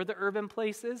for the urban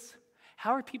places,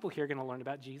 how are people here going to learn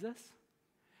about Jesus?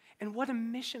 And what a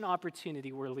mission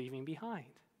opportunity we're leaving behind.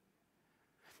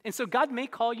 And so God may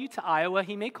call you to Iowa.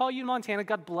 He may call you to Montana.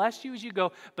 God bless you as you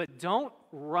go. But don't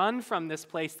run from this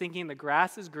place thinking the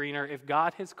grass is greener if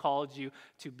God has called you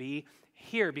to be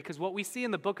here. Because what we see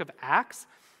in the book of Acts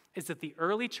is that the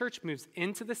early church moves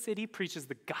into the city, preaches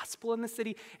the gospel in the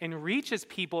city, and reaches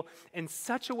people in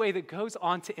such a way that goes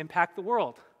on to impact the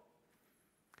world.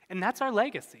 And that's our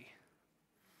legacy.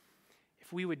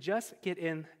 If we would just get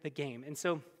in the game. And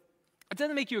so it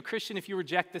doesn't make you a Christian if you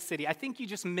reject the city. I think you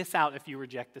just miss out if you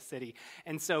reject the city.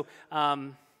 And so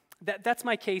that's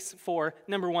my case for,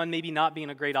 number one, maybe not being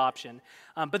a great option.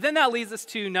 But then that leads us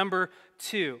to number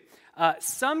two.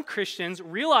 Some Christians,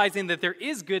 realizing that there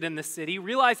is good in the city,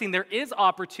 realizing there is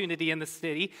opportunity in the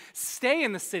city, stay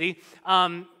in the city,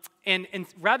 and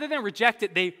rather than reject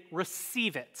it, they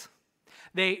receive it.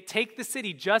 They take the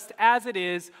city just as it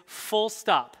is, full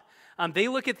stop. They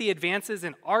look at the advances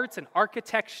in arts and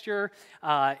architecture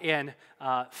and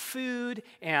food,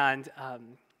 and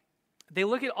they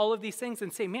look at all of these things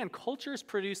and say, man, culture is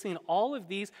producing all of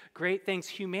these great things.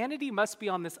 Humanity must be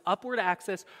on this upward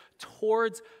axis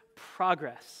towards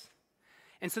progress.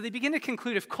 And so they begin to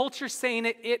conclude, if culture's saying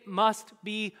it, it must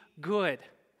be good.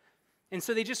 And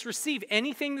so they just receive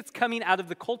anything that's coming out of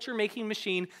the culture-making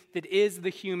machine that is the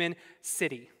human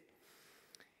city.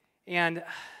 And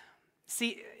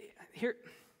see,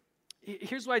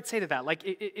 here's what I'd say to that. Like,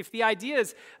 if the idea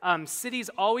is cities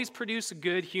always produce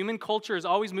good, human culture is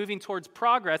always moving towards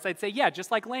progress, I'd say, yeah,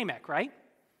 just like Lamech, right?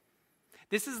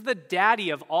 This is the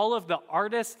daddy of all of the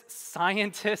artists,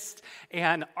 scientists,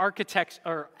 and architects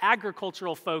or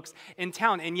agricultural folks in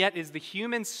town. And yet, as the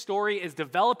human story is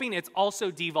developing, it's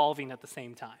also devolving at the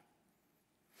same time.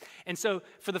 And so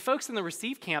for the folks in the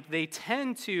receive camp, they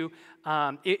tend to,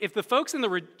 if the folks in the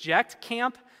reject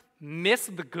camp miss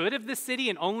the good of the city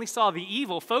and only saw the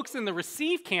evil, folks in the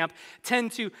receive camp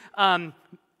tend to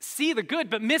see the good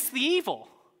but miss the evil.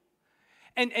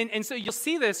 And so you'll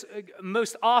see this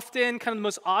most often, kind of the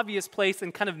most obvious place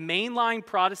in kind of mainline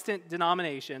Protestant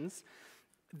denominations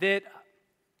that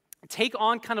take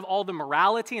on kind of all the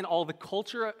morality and all the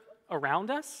culture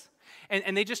around us,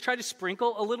 and they just try to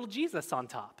sprinkle a little Jesus on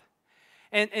top.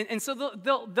 And so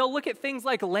they'll look at things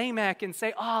like Lamech and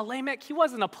say, oh, Lamech, he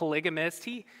wasn't a polygamist.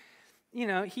 He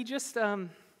just,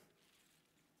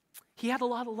 he had a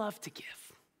lot of love to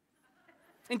give.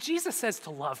 And Jesus says to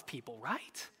love people,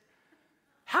 right?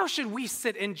 How should we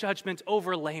sit in judgment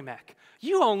over Lamech?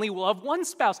 You only love one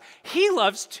spouse. He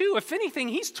loves two. If anything,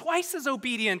 he's twice as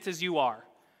obedient as you are.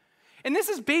 And this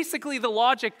is basically the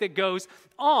logic that goes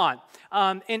on.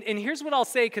 And here's what I'll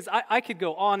say, because I could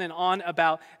go on and on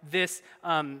about this.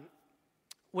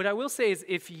 What I will say is,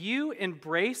 if you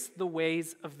embrace the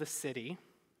ways of the city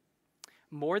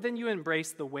more than you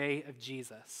embrace the way of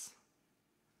Jesus,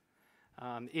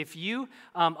 if you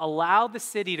allow the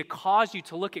city to cause you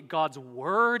to look at God's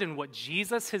word and what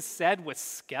Jesus has said with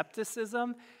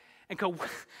skepticism and go,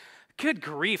 good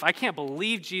grief, I can't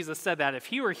believe Jesus said that. If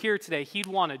he were here today, he'd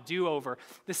want a do-over.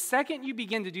 The second you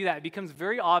begin to do that, it becomes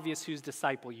very obvious whose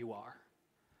disciple you are.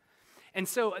 And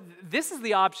so this is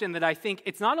the option that I think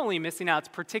it's not only missing out, it's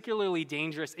particularly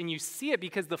dangerous. And you see it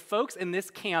because the folks in this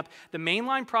camp, the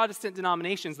mainline Protestant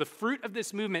denominations, the fruit of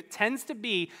this movement tends to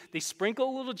be they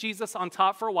sprinkle a little Jesus on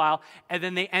top for a while, and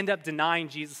then they end up denying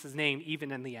Jesus' name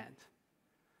even in the end.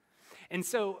 And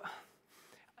so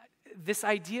this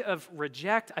idea of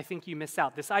reject, I think you miss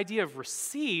out. This idea of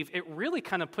receive, it really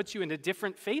kind of puts you in a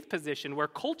different faith position where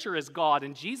culture is God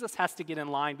and Jesus has to get in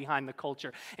line behind the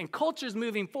culture. And culture's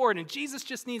moving forward and Jesus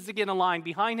just needs to get in line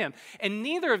behind him. And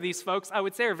neither of these folks, I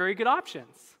would say, are very good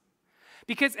options.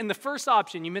 Because in the first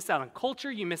option, you miss out on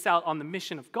culture, you miss out on the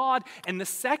mission of God. And the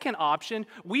second option,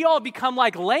 we all become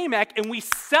like Lamech and we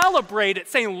celebrate it,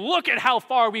 saying, look at how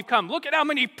far we've come. Look at how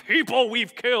many people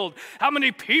we've killed, how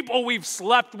many people we've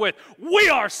slept with. We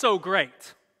are so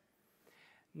great.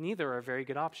 Neither are a very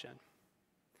good option.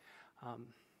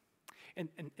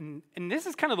 And this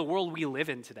is kind of the world we live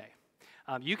in today.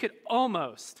 You could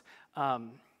almost...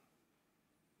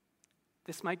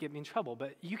 this might get me in trouble,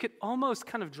 but you could almost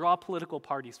kind of draw political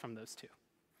parties from those two.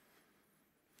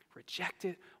 Reject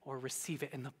it or receive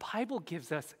it. And the Bible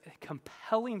gives us a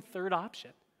compelling third option.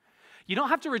 You don't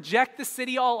have to reject the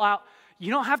city all out.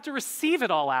 You don't have to receive it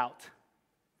all out.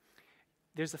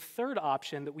 There's a third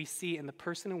option that we see in the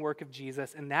person and work of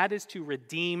Jesus, and that is to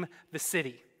redeem the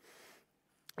city.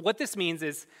 What this means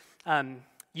is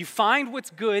you find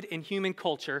what's good in human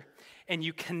culture and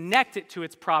you connect it to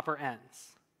its proper ends.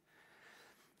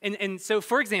 And so,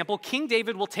 for example, King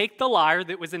David will take the lyre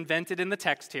that was invented in the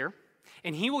text here,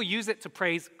 and he will use it to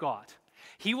praise God.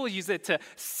 He will use it to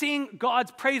sing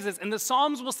God's praises, and the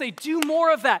Psalms will say, do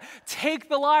more of that. Take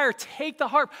the lyre, take the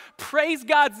harp, praise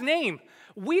God's name.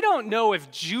 We don't know if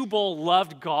Jubal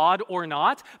loved God or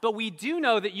not, but we do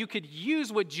know that you could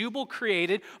use what Jubal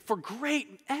created for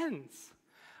great ends.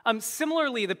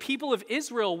 Similarly, the people of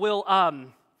Israel will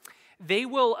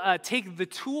take the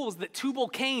tools that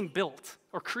Tubal-Cain built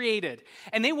or created,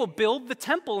 and they will build the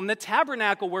temple and the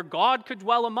tabernacle where God could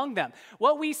dwell among them.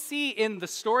 What we see in the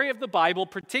story of the Bible,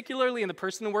 particularly in the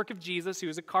person and work of Jesus, who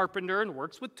is a carpenter and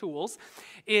works with tools,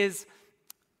 is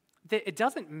that it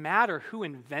doesn't matter who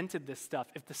invented this stuff.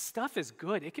 If the stuff is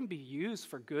good, it can be used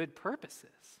for good purposes.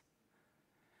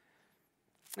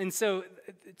 And so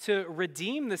to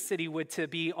redeem the city would to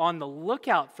be on the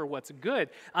lookout for what's good,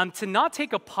 to not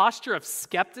take a posture of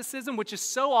skepticism, which is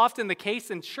so often the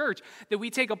case in church, that we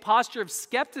take a posture of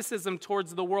skepticism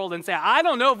towards the world and say, I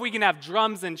don't know if we can have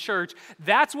drums in church.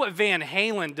 That's what Van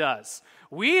Halen does.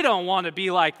 We don't want to be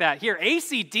like that here.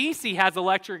 AC/DC has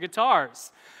electric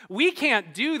guitars. We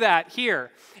can't do that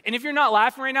here. And if you're not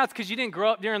laughing right now, it's because you didn't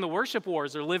grow up during the worship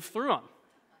wars or live through them.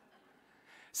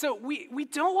 So we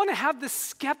don't want to have this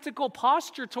skeptical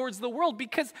posture towards the world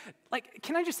because,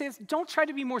 can I just say this? Don't try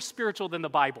to be more spiritual than the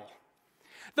Bible.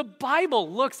 The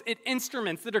Bible looks at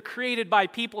instruments that are created by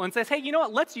people and says, hey, you know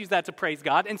what? Let's use that to praise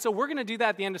God. And so we're going to do that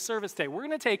at the end of service today. We're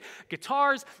going to take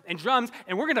guitars and drums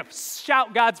and we're going to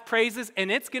shout God's praises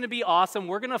and it's going to be awesome.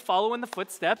 We're going to follow in the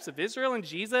footsteps of Israel and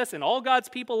Jesus and all God's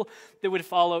people that would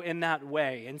follow in that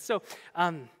way. And so,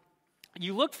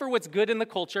 you look for what's good in the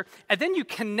culture, and then you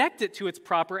connect it to its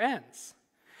proper ends.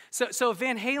 So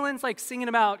Van Halen's singing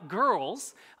about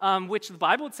girls, which the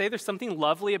Bible would say there's something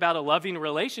lovely about a loving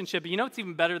relationship. But you know what's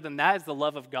even better than that is the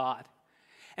love of God.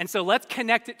 And so let's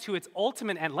connect it to its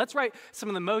ultimate end. Let's write some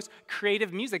of the most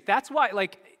creative music. That's why,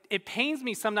 it pains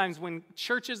me sometimes when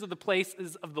churches are the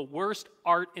places of the worst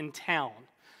art in town.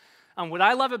 What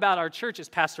I love about our church is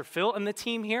Pastor Phil and the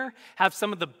team here have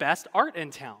some of the best art in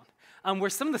town.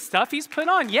 Where some of the stuff he's put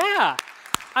on, yeah.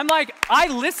 I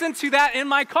listen to that in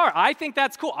my car. I think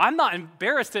that's cool. I'm not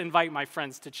embarrassed to invite my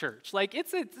friends to church.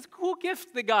 It's a cool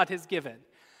gift that God has given.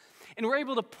 And we're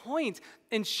able to point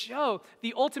and show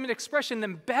the ultimate expression,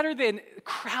 then better than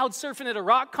crowd surfing at a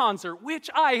rock concert, which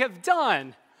I have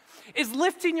done, is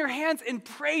lifting your hands in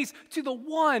praise to the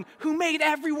one who made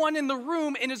everyone in the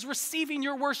room and is receiving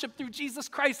your worship through Jesus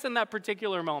Christ in that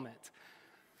particular moment.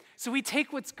 So we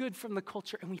take what's good from the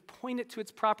culture and we point it to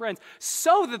its proper ends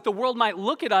so that the world might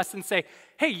look at us and say,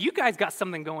 hey, you guys got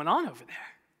something going on over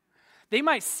there. They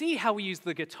might see how we use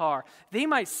the guitar. They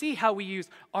might see how we use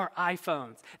our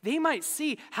iPhones. They might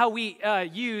see how we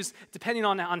use, depending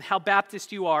on how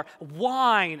Baptist you are,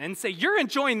 wine and say, you're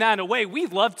enjoying that in a way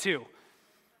we'd love to.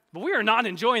 But we are not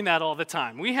enjoying that all the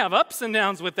time. We have ups and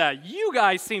downs with that. You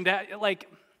guys seem to,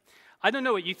 I don't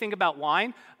know what you think about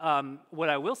wine. What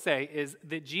I will say is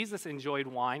that Jesus enjoyed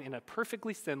wine in a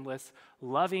perfectly sinless,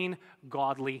 loving,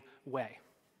 godly way.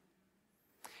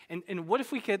 And what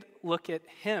if we could look at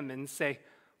him and say,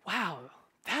 wow,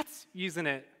 that's using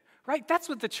it, right? That's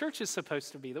what the church is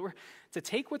supposed to be, that we're to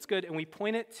take what's good and we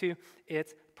point it to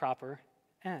its proper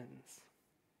ends.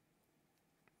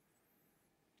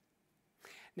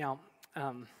 Now,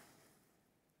 I'm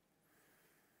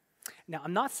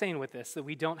not saying with this that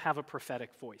we don't have a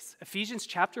prophetic voice. Ephesians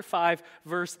chapter 5,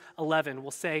 verse 11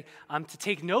 will say to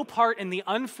take no part in the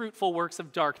unfruitful works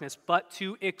of darkness, but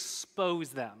to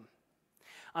expose them.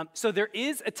 So there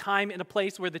is a time and a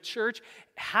place where the church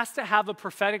has to have a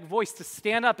prophetic voice to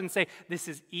stand up and say, this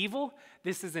is evil,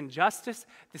 this is injustice,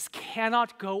 this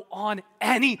cannot go on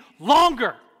any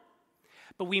longer.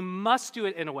 But we must do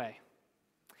it in a way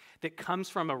that comes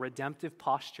from a redemptive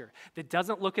posture, that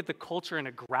doesn't look at the culture in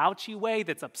a grouchy way,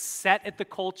 that's upset at the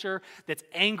culture, that's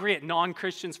angry at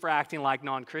non-Christians for acting like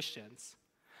non-Christians.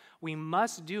 We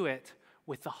must do it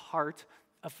with the heart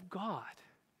of God.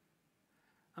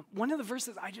 One of the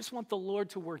verses I just want the Lord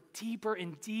to work deeper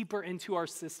and deeper into our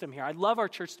system here. I'd love our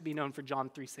church to be known for John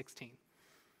 3:16.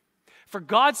 For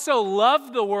God so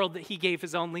loved the world that he gave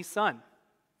his only son.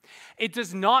 It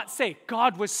does not say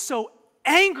God was so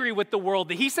angry with the world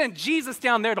that he sent Jesus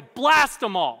down there to blast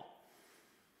them all.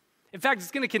 In fact,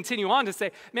 it's going to continue on to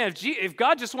say, man, if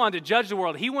God just wanted to judge the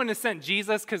world, he wouldn't have sent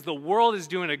Jesus because the world is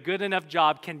doing a good enough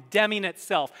job condemning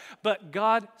itself. But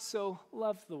God so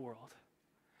loved the world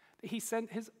that he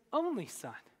sent his only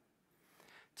son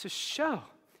to show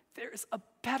there's a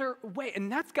better way.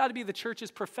 And that's got to be the church's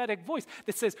prophetic voice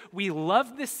that says, we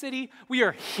love this city. We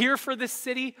are here for this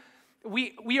city.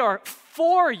 We are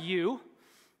for you.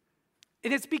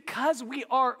 And it's because we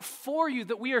are for you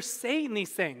that we are saying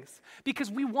these things, because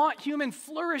we want human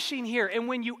flourishing here. And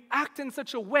when you act in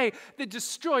such a way that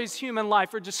destroys human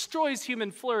life or destroys human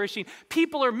flourishing,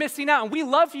 people are missing out, and we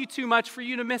love you too much for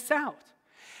you to miss out.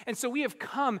 And so we have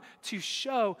come to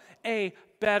show a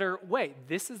better way.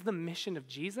 This is the mission of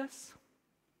Jesus.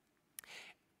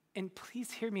 And please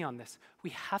hear me on this.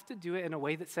 We have to do it in a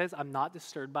way that says, I'm not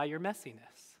disturbed by your messiness.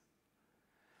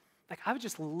 I would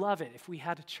just love it if we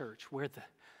had a church where the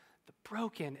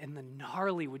broken and the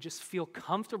gnarly would just feel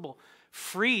comfortable,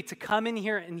 free to come in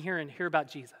here and hear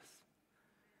about Jesus.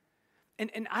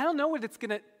 And I don't know what it's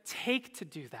going to take to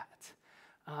do that.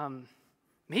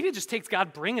 Maybe it just takes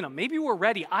God bringing them. Maybe we're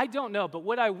ready. I don't know. But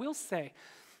what I will say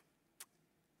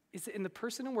is that in the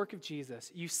person and work of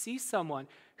Jesus, you see someone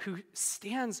who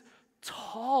stands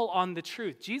tall on the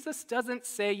truth. Jesus doesn't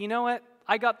say, you know what?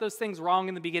 I got those things wrong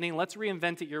in the beginning. Let's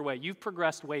reinvent it your way. You've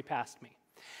progressed way past me.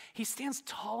 He stands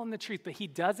tall in the truth, but he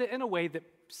does it in a way that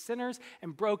sinners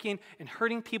and broken and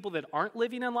hurting people that aren't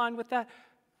living in line with that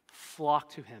flock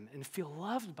to him and feel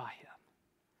loved by him.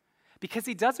 Because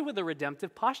he does it with a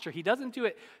redemptive posture. He doesn't do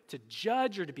it to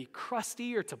judge or to be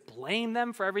crusty or to blame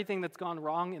them for everything that's gone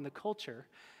wrong in the culture.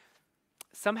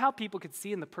 Somehow people could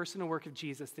see in the person and work of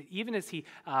Jesus that even as he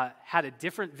had a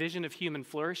different vision of human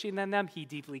flourishing than them, he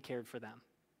deeply cared for them.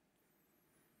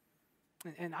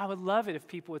 And I would love it if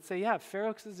people would say, yeah, Fair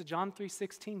Oaks is a John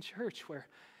 3:16 church where,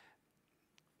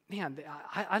 man,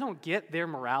 I don't get their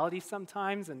morality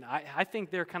sometimes, and I think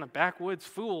they're kind of backwoods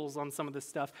fools on some of this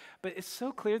stuff, but it's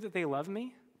so clear that they love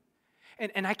me.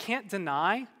 And I can't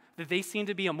deny that they seem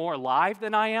to be more alive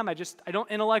than I am. I don't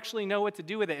intellectually know what to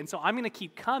do with it. And so I'm going to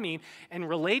keep coming and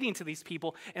relating to these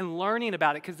people and learning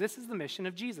about it, because this is the mission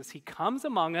of Jesus. He comes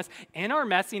among us in our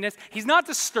messiness. He's not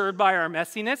disturbed by our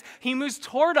messiness. He moves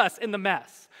toward us in the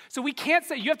mess. So we can't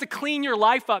say you have to clean your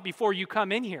life up before you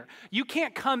come in here. You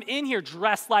can't come in here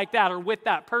dressed like that or with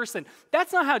that person.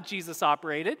 That's not how Jesus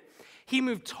operated. He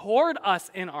moved toward us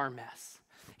in our mess.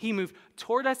 He moved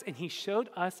toward us and he showed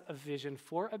us a vision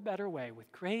for a better way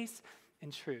with grace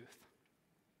and truth.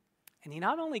 And he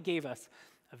not only gave us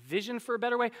a vision for a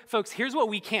better way, folks, here's what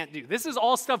we can't do. This is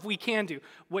all stuff we can do.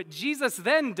 What Jesus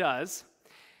then does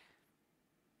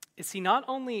is he not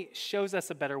only shows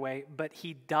us a better way, but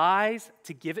he dies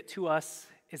to give it to us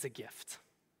as a gift.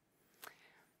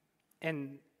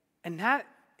 And that,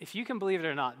 if you can believe it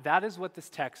or not, that is what this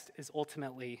text is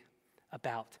ultimately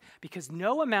about. Because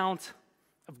no amount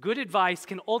of good advice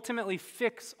can ultimately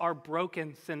fix our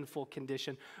broken, sinful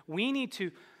condition. We need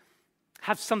to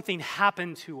have something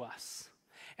happen to us.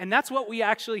 And that's what we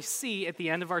actually see at the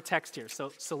end of our text here.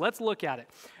 So let's look at it.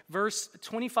 Verse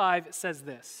 25 says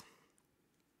this.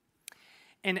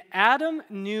 And Adam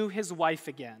knew his wife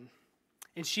again,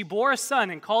 and she bore a son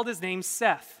and called his name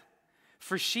Seth.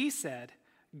 For she said,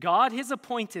 God has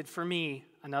appointed for me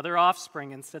another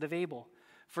offspring instead of Abel,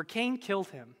 for Cain killed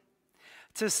him.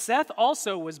 To Seth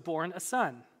also was born a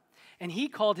son, and he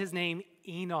called his name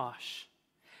Enosh.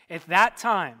 At that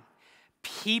time,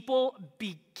 people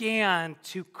began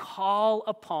to call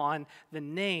upon the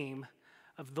name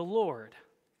of the Lord.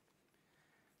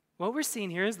 What we're seeing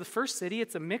here is the first city,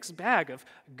 it's a mixed bag of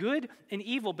good and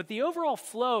evil, but the overall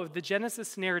flow of the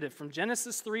Genesis narrative from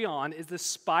Genesis 3 on is this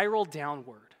spiral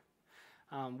downward.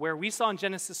 Where we saw in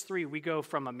Genesis 3, we go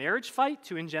from a marriage fight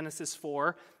to in Genesis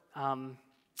 4,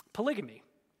 polygamy.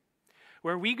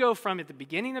 Where we go from at the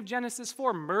beginning of Genesis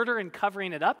 4, murder and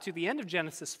covering it up, to the end of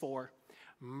Genesis 4,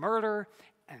 murder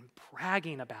and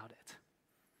bragging about it.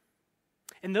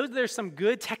 And though there's some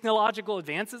good technological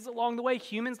advances along the way,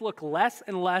 humans look less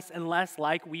and less and less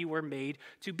like we were made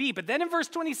to be. But then in verse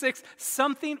 26,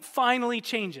 something finally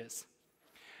changes.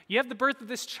 You have the birth of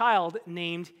this child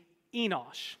named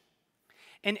Enosh.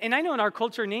 And I know in our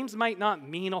culture, names might not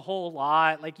mean a whole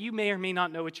lot. Like, you may or may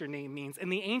not know what your name means. In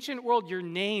the ancient world, your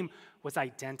name was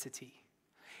identity.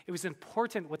 It was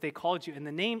important what they called you. And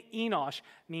the name Enosh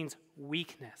means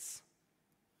weakness.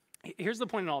 Here's the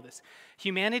point in all this.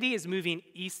 Humanity is moving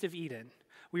east of Eden.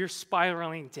 We are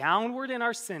spiraling downward in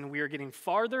our sin. We are getting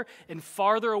farther and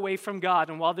farther away from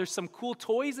God. And while there's some cool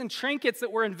toys and trinkets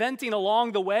that we're inventing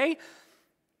along the way,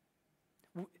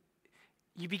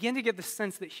 you begin to get the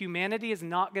sense that humanity is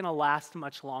not going to last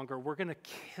much longer. We're going to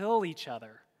kill each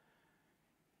other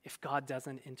if God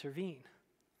doesn't intervene.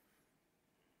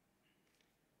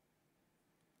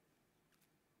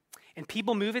 And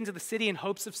people move into the city in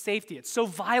hopes of safety. It's so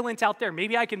violent out there.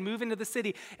 Maybe I can move into the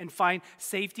city and find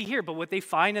safety here. But what they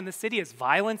find in the city is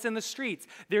violence in the streets.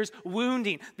 There's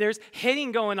wounding. There's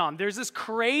hitting going on. There's this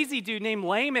crazy dude named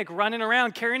Lamech running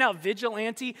around carrying out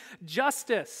vigilante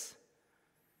justice.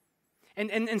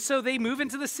 And so they move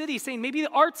into the city saying, maybe the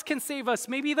arts can save us.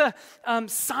 Maybe the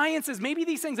sciences, maybe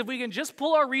these things, if we can just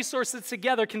pull our resources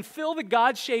together, can fill the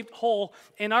God-shaped hole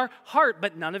in our heart.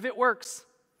 But none of it works.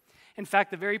 In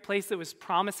fact, the very place that was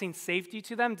promising safety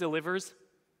to them delivers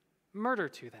murder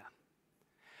to them.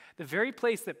 The very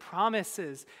place that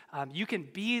promises you can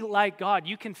be like God,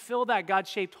 you can fill that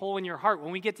God-shaped hole in your heart.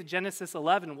 When we get to Genesis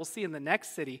 11, we'll see in the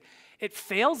next city, it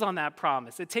fails on that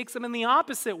promise. It takes them in the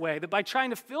opposite way, that by trying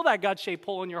to fill that God-shaped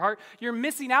hole in your heart, you're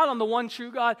missing out on the one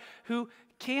true God who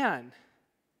can.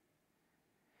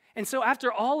 And so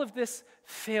after all of this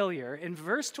failure, in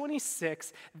verse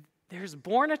 26, there's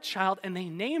born a child, and they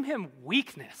name him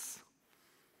Weakness.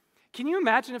 Can you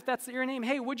imagine if that's your name?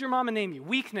 Hey, what'd your mama name you?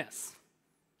 Weakness.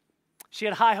 She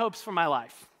had high hopes for my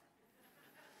life.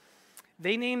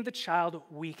 They named the child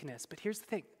Weakness. But here's the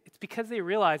thing. It's because they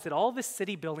realize that all this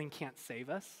city building can't save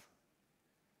us.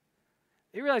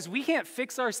 They realize we can't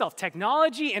fix ourselves.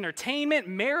 Technology, entertainment,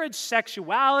 marriage,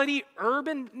 sexuality,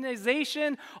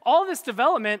 urbanization, all this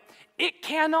development, it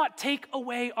cannot take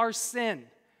away our sin.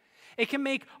 It can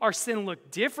make our sin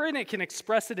look different. It can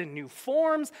express it in new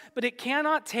forms, but it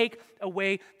cannot take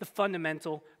away the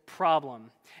fundamental problem.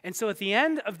 And so at the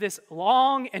end of this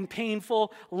long and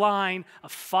painful line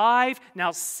of 5,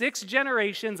 now 6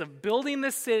 generations of building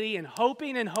this city and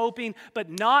hoping, but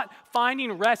not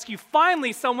finding rescue,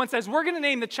 finally someone says, we're going to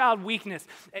name the child Weakness.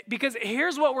 Because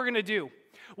here's what we're going to do.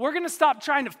 We're going to stop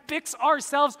trying to fix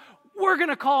ourselves. We're going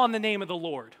to call on the name of the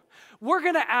Lord. We're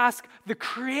going to ask the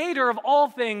creator of all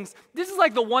things. This is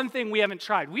like the one thing we haven't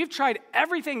tried. We've tried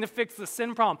everything to fix the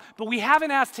sin problem, but we haven't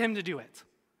asked him to do it.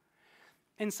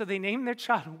 And so they named their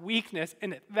child Weakness,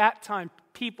 and at that time,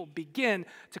 people begin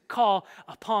to call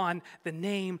upon the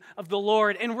name of the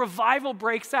Lord, and revival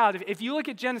breaks out. If you look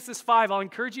at Genesis 5, I'll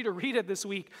encourage you to read it this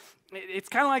week. It's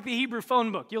kind of like the Hebrew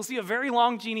phone book. You'll see a very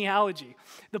long genealogy.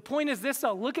 The point is this,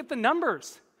 though, look at the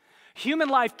numbers. Human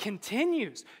life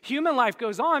continues. Human life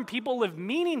goes on. People live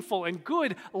meaningful and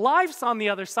good lives on the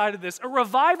other side of this. A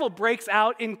revival breaks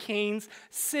out in Cain's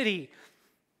city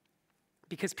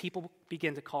because people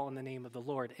begin to call on the name of the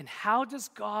Lord. And how does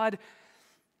God,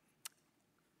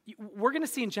 we're going to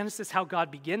see in Genesis how God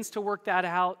begins to work that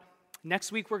out.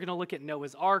 Next week, we're going to look at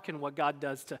Noah's Ark and what God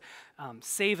does to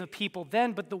save a people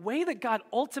then. But the way that God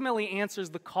ultimately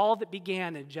answers the call that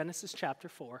began in Genesis chapter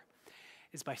 4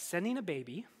 is by sending a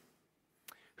baby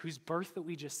whose birth that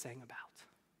we just sang about.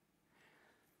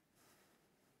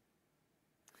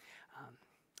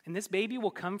 And this baby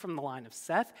will come from the line of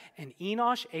Seth and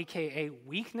Enosh, a.k.a.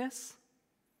 Weakness.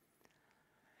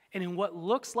 And in what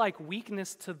looks like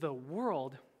weakness to the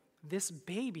world, this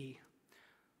baby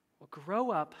will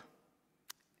grow up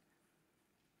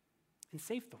and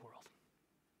save the world.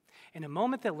 In a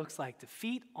moment that looks like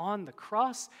defeat on the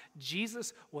cross,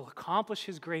 Jesus will accomplish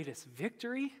his greatest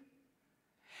victory.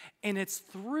 And it's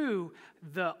through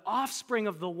the offspring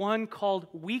of the one called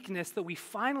weakness that we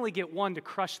finally get one to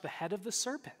crush the head of the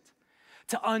serpent,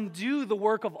 to undo the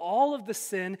work of all of the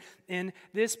sin in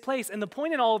this place. And the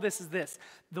point in all of this is this: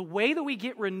 the way that we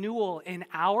get renewal in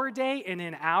our day and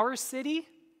in our city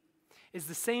is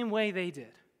the same way they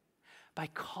did, by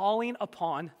calling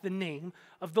upon the name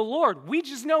of the Lord. We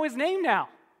just know his name now,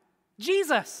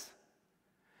 Jesus.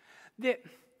 That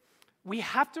we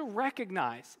have to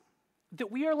recognize that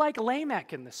we are like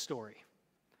Lamech in this story.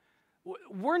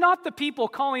 We're not the people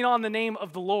calling on the name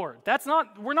of the Lord.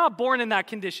 We're not born in that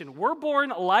condition. We're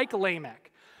born like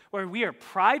Lamech, where we are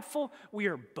prideful, we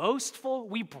are boastful,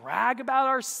 we brag about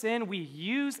our sin, we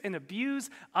use and abuse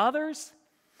others.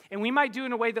 And we might do it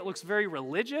in a way that looks very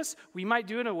religious. We might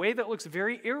do it in a way that looks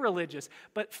very irreligious.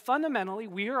 But fundamentally,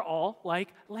 we are all like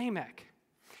Lamech.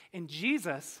 And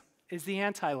Jesus is the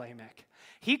anti-Lamech.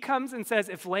 He comes and says,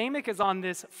 if Lamech is on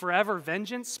this forever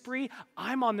vengeance spree,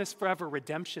 I'm on this forever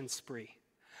redemption spree.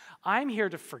 I'm here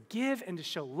to forgive and to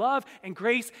show love and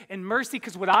grace and mercy,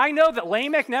 because what I know that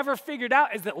Lamech never figured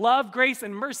out is that love, grace,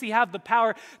 and mercy have the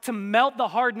power to melt the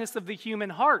hardness of the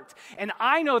human heart. And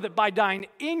I know that by dying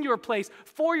in your place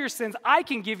for your sins, I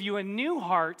can give you a new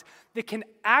heart that can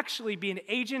actually be an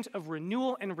agent of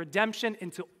renewal and redemption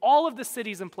into all of the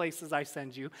cities and places I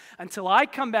send you, until I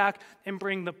come back and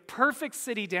bring the perfect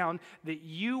city down that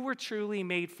you were truly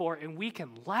made for, and we can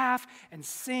laugh and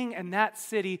sing in that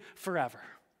city forever.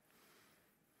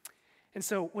 And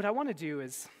so what I want to do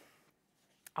is,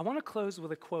 I want to close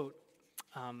with a quote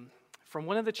from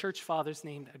one of the church fathers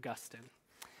named Augustine.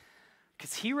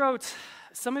 Because he wrote,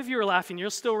 some of you are laughing, you're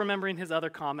still remembering his other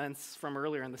comments from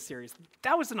earlier in the series.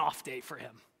 That was an off day for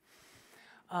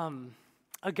him.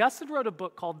 Augustine wrote a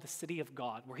book called The City of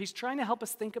God, where he's trying to help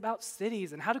us think about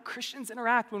cities and how do Christians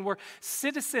interact when we're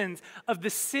citizens of the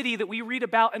city that we read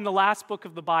about in the last book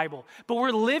of the Bible. But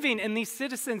we're living in these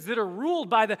citizens that are ruled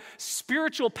by the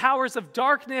spiritual powers of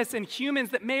darkness and humans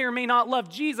that may or may not love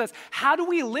Jesus. How do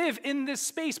we live in this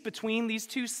space between these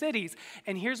two cities?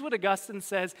 And here's what Augustine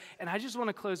says, and I just want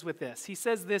to close with this. He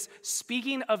says this,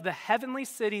 speaking of the heavenly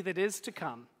city that is to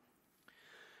come: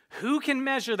 who can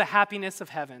measure the happiness of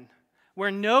heaven, where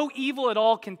no evil at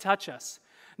all can touch us,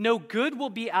 no good will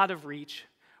be out of reach,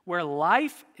 where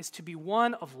life is to be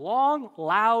one of long,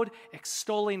 loud,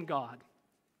 extolling God.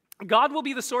 God will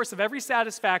be the source of every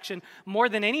satisfaction, more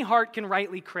than any heart can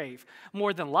rightly crave,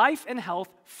 more than life and health,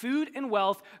 food and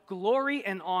wealth, glory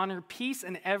and honor, peace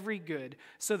and every good,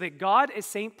 so that God, as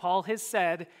St. Paul has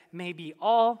said, may be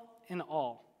all in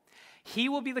all. He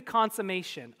will be the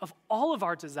consummation of all of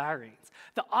our desirings,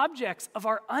 the objects of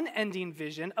our unending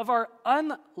vision, of our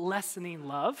unlessening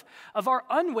love, of our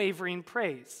unwavering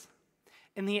praise.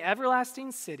 In the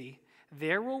everlasting city,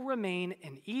 there will remain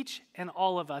in each and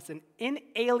all of us an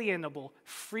inalienable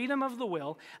freedom of the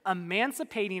will,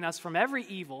 emancipating us from every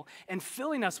evil and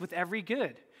filling us with every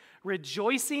good,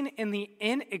 rejoicing in the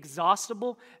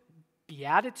inexhaustible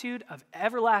beatitude of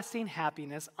everlasting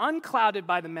happiness, unclouded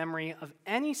by the memory of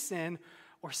any sin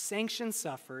or sanction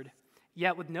suffered,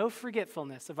 yet with no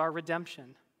forgetfulness of our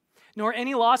redemption, nor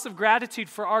any loss of gratitude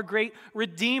for our great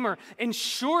Redeemer. And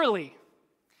surely,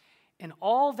 in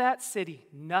all that city,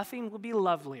 nothing will be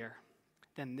lovelier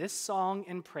than this song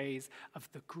and praise of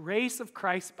the grace of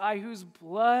Christ, by whose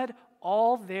blood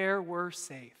all there were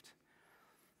saved.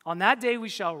 On that day we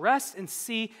shall rest and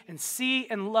see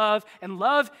and love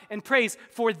and praise,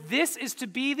 for this is to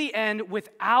be the end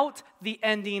without the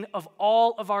ending of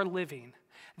all of our living.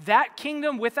 That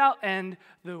kingdom without end,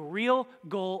 the real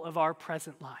goal of our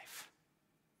present life.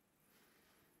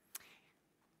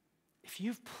 If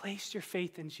you've placed your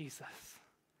faith in Jesus,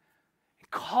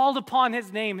 and called upon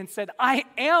his name and said, I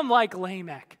am like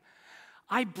Lamech,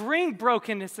 I bring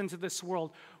brokenness into this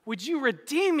world, would you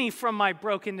redeem me from my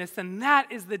brokenness? And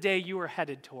that is the day you are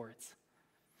headed towards.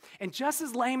 And just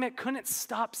as Lamech couldn't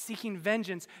stop seeking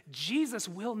vengeance, Jesus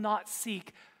will not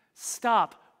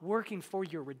stop working for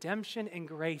your redemption and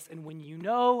grace. And when you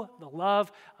know the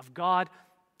love of God,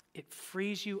 it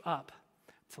frees you up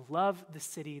to love the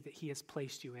city that he has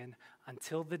placed you in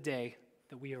until the day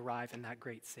that we arrive in that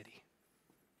great city.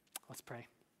 Let's pray.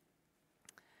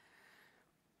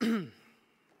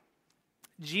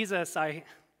 Jesus, I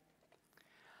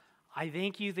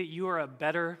thank you that you are a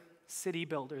better city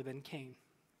builder than Cain.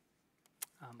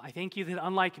 I thank you that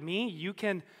unlike me, you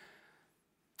can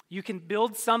You can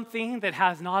build something that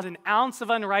has not an ounce of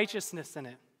unrighteousness in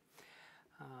it.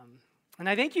 And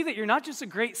I thank you that you're not just a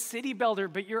great city builder,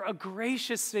 but you're a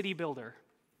gracious city builder.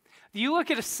 You look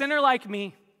at a sinner like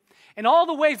me, and all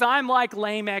the ways I'm like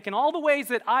Lamech, and all the ways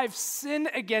that I've sinned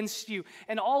against you,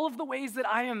 and all of the ways that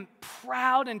I am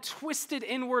proud and twisted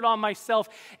inward on myself,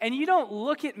 and you don't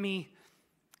look at me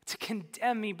to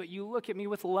condemn me, but you look at me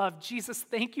with love. Jesus,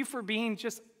 thank you for being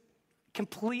just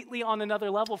completely on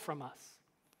another level from us.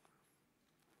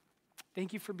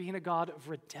 Thank you for being a God of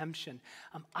redemption.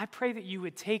 I pray that you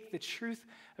would take the truth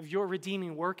of your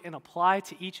redeeming work and apply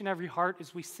to each and every heart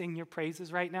as we sing your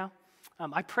praises right now.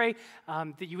 I pray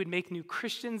that you would make new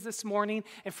Christians this morning,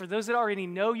 and for those that already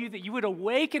know you, that you would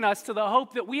awaken us to the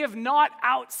hope that we have not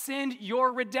outsinned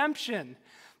your redemption,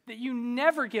 that you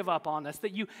never give up on us,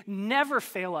 that you never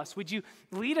fail us. Would you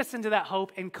lead us into that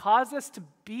hope and cause us to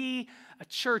be a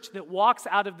church that walks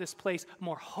out of this place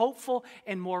more hopeful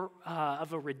and more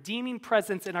of a redeeming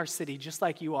presence in our city, just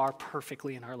like you are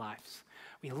perfectly in our lives.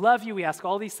 We love you. We ask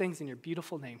all these things in your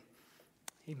beautiful name.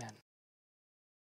 Amen.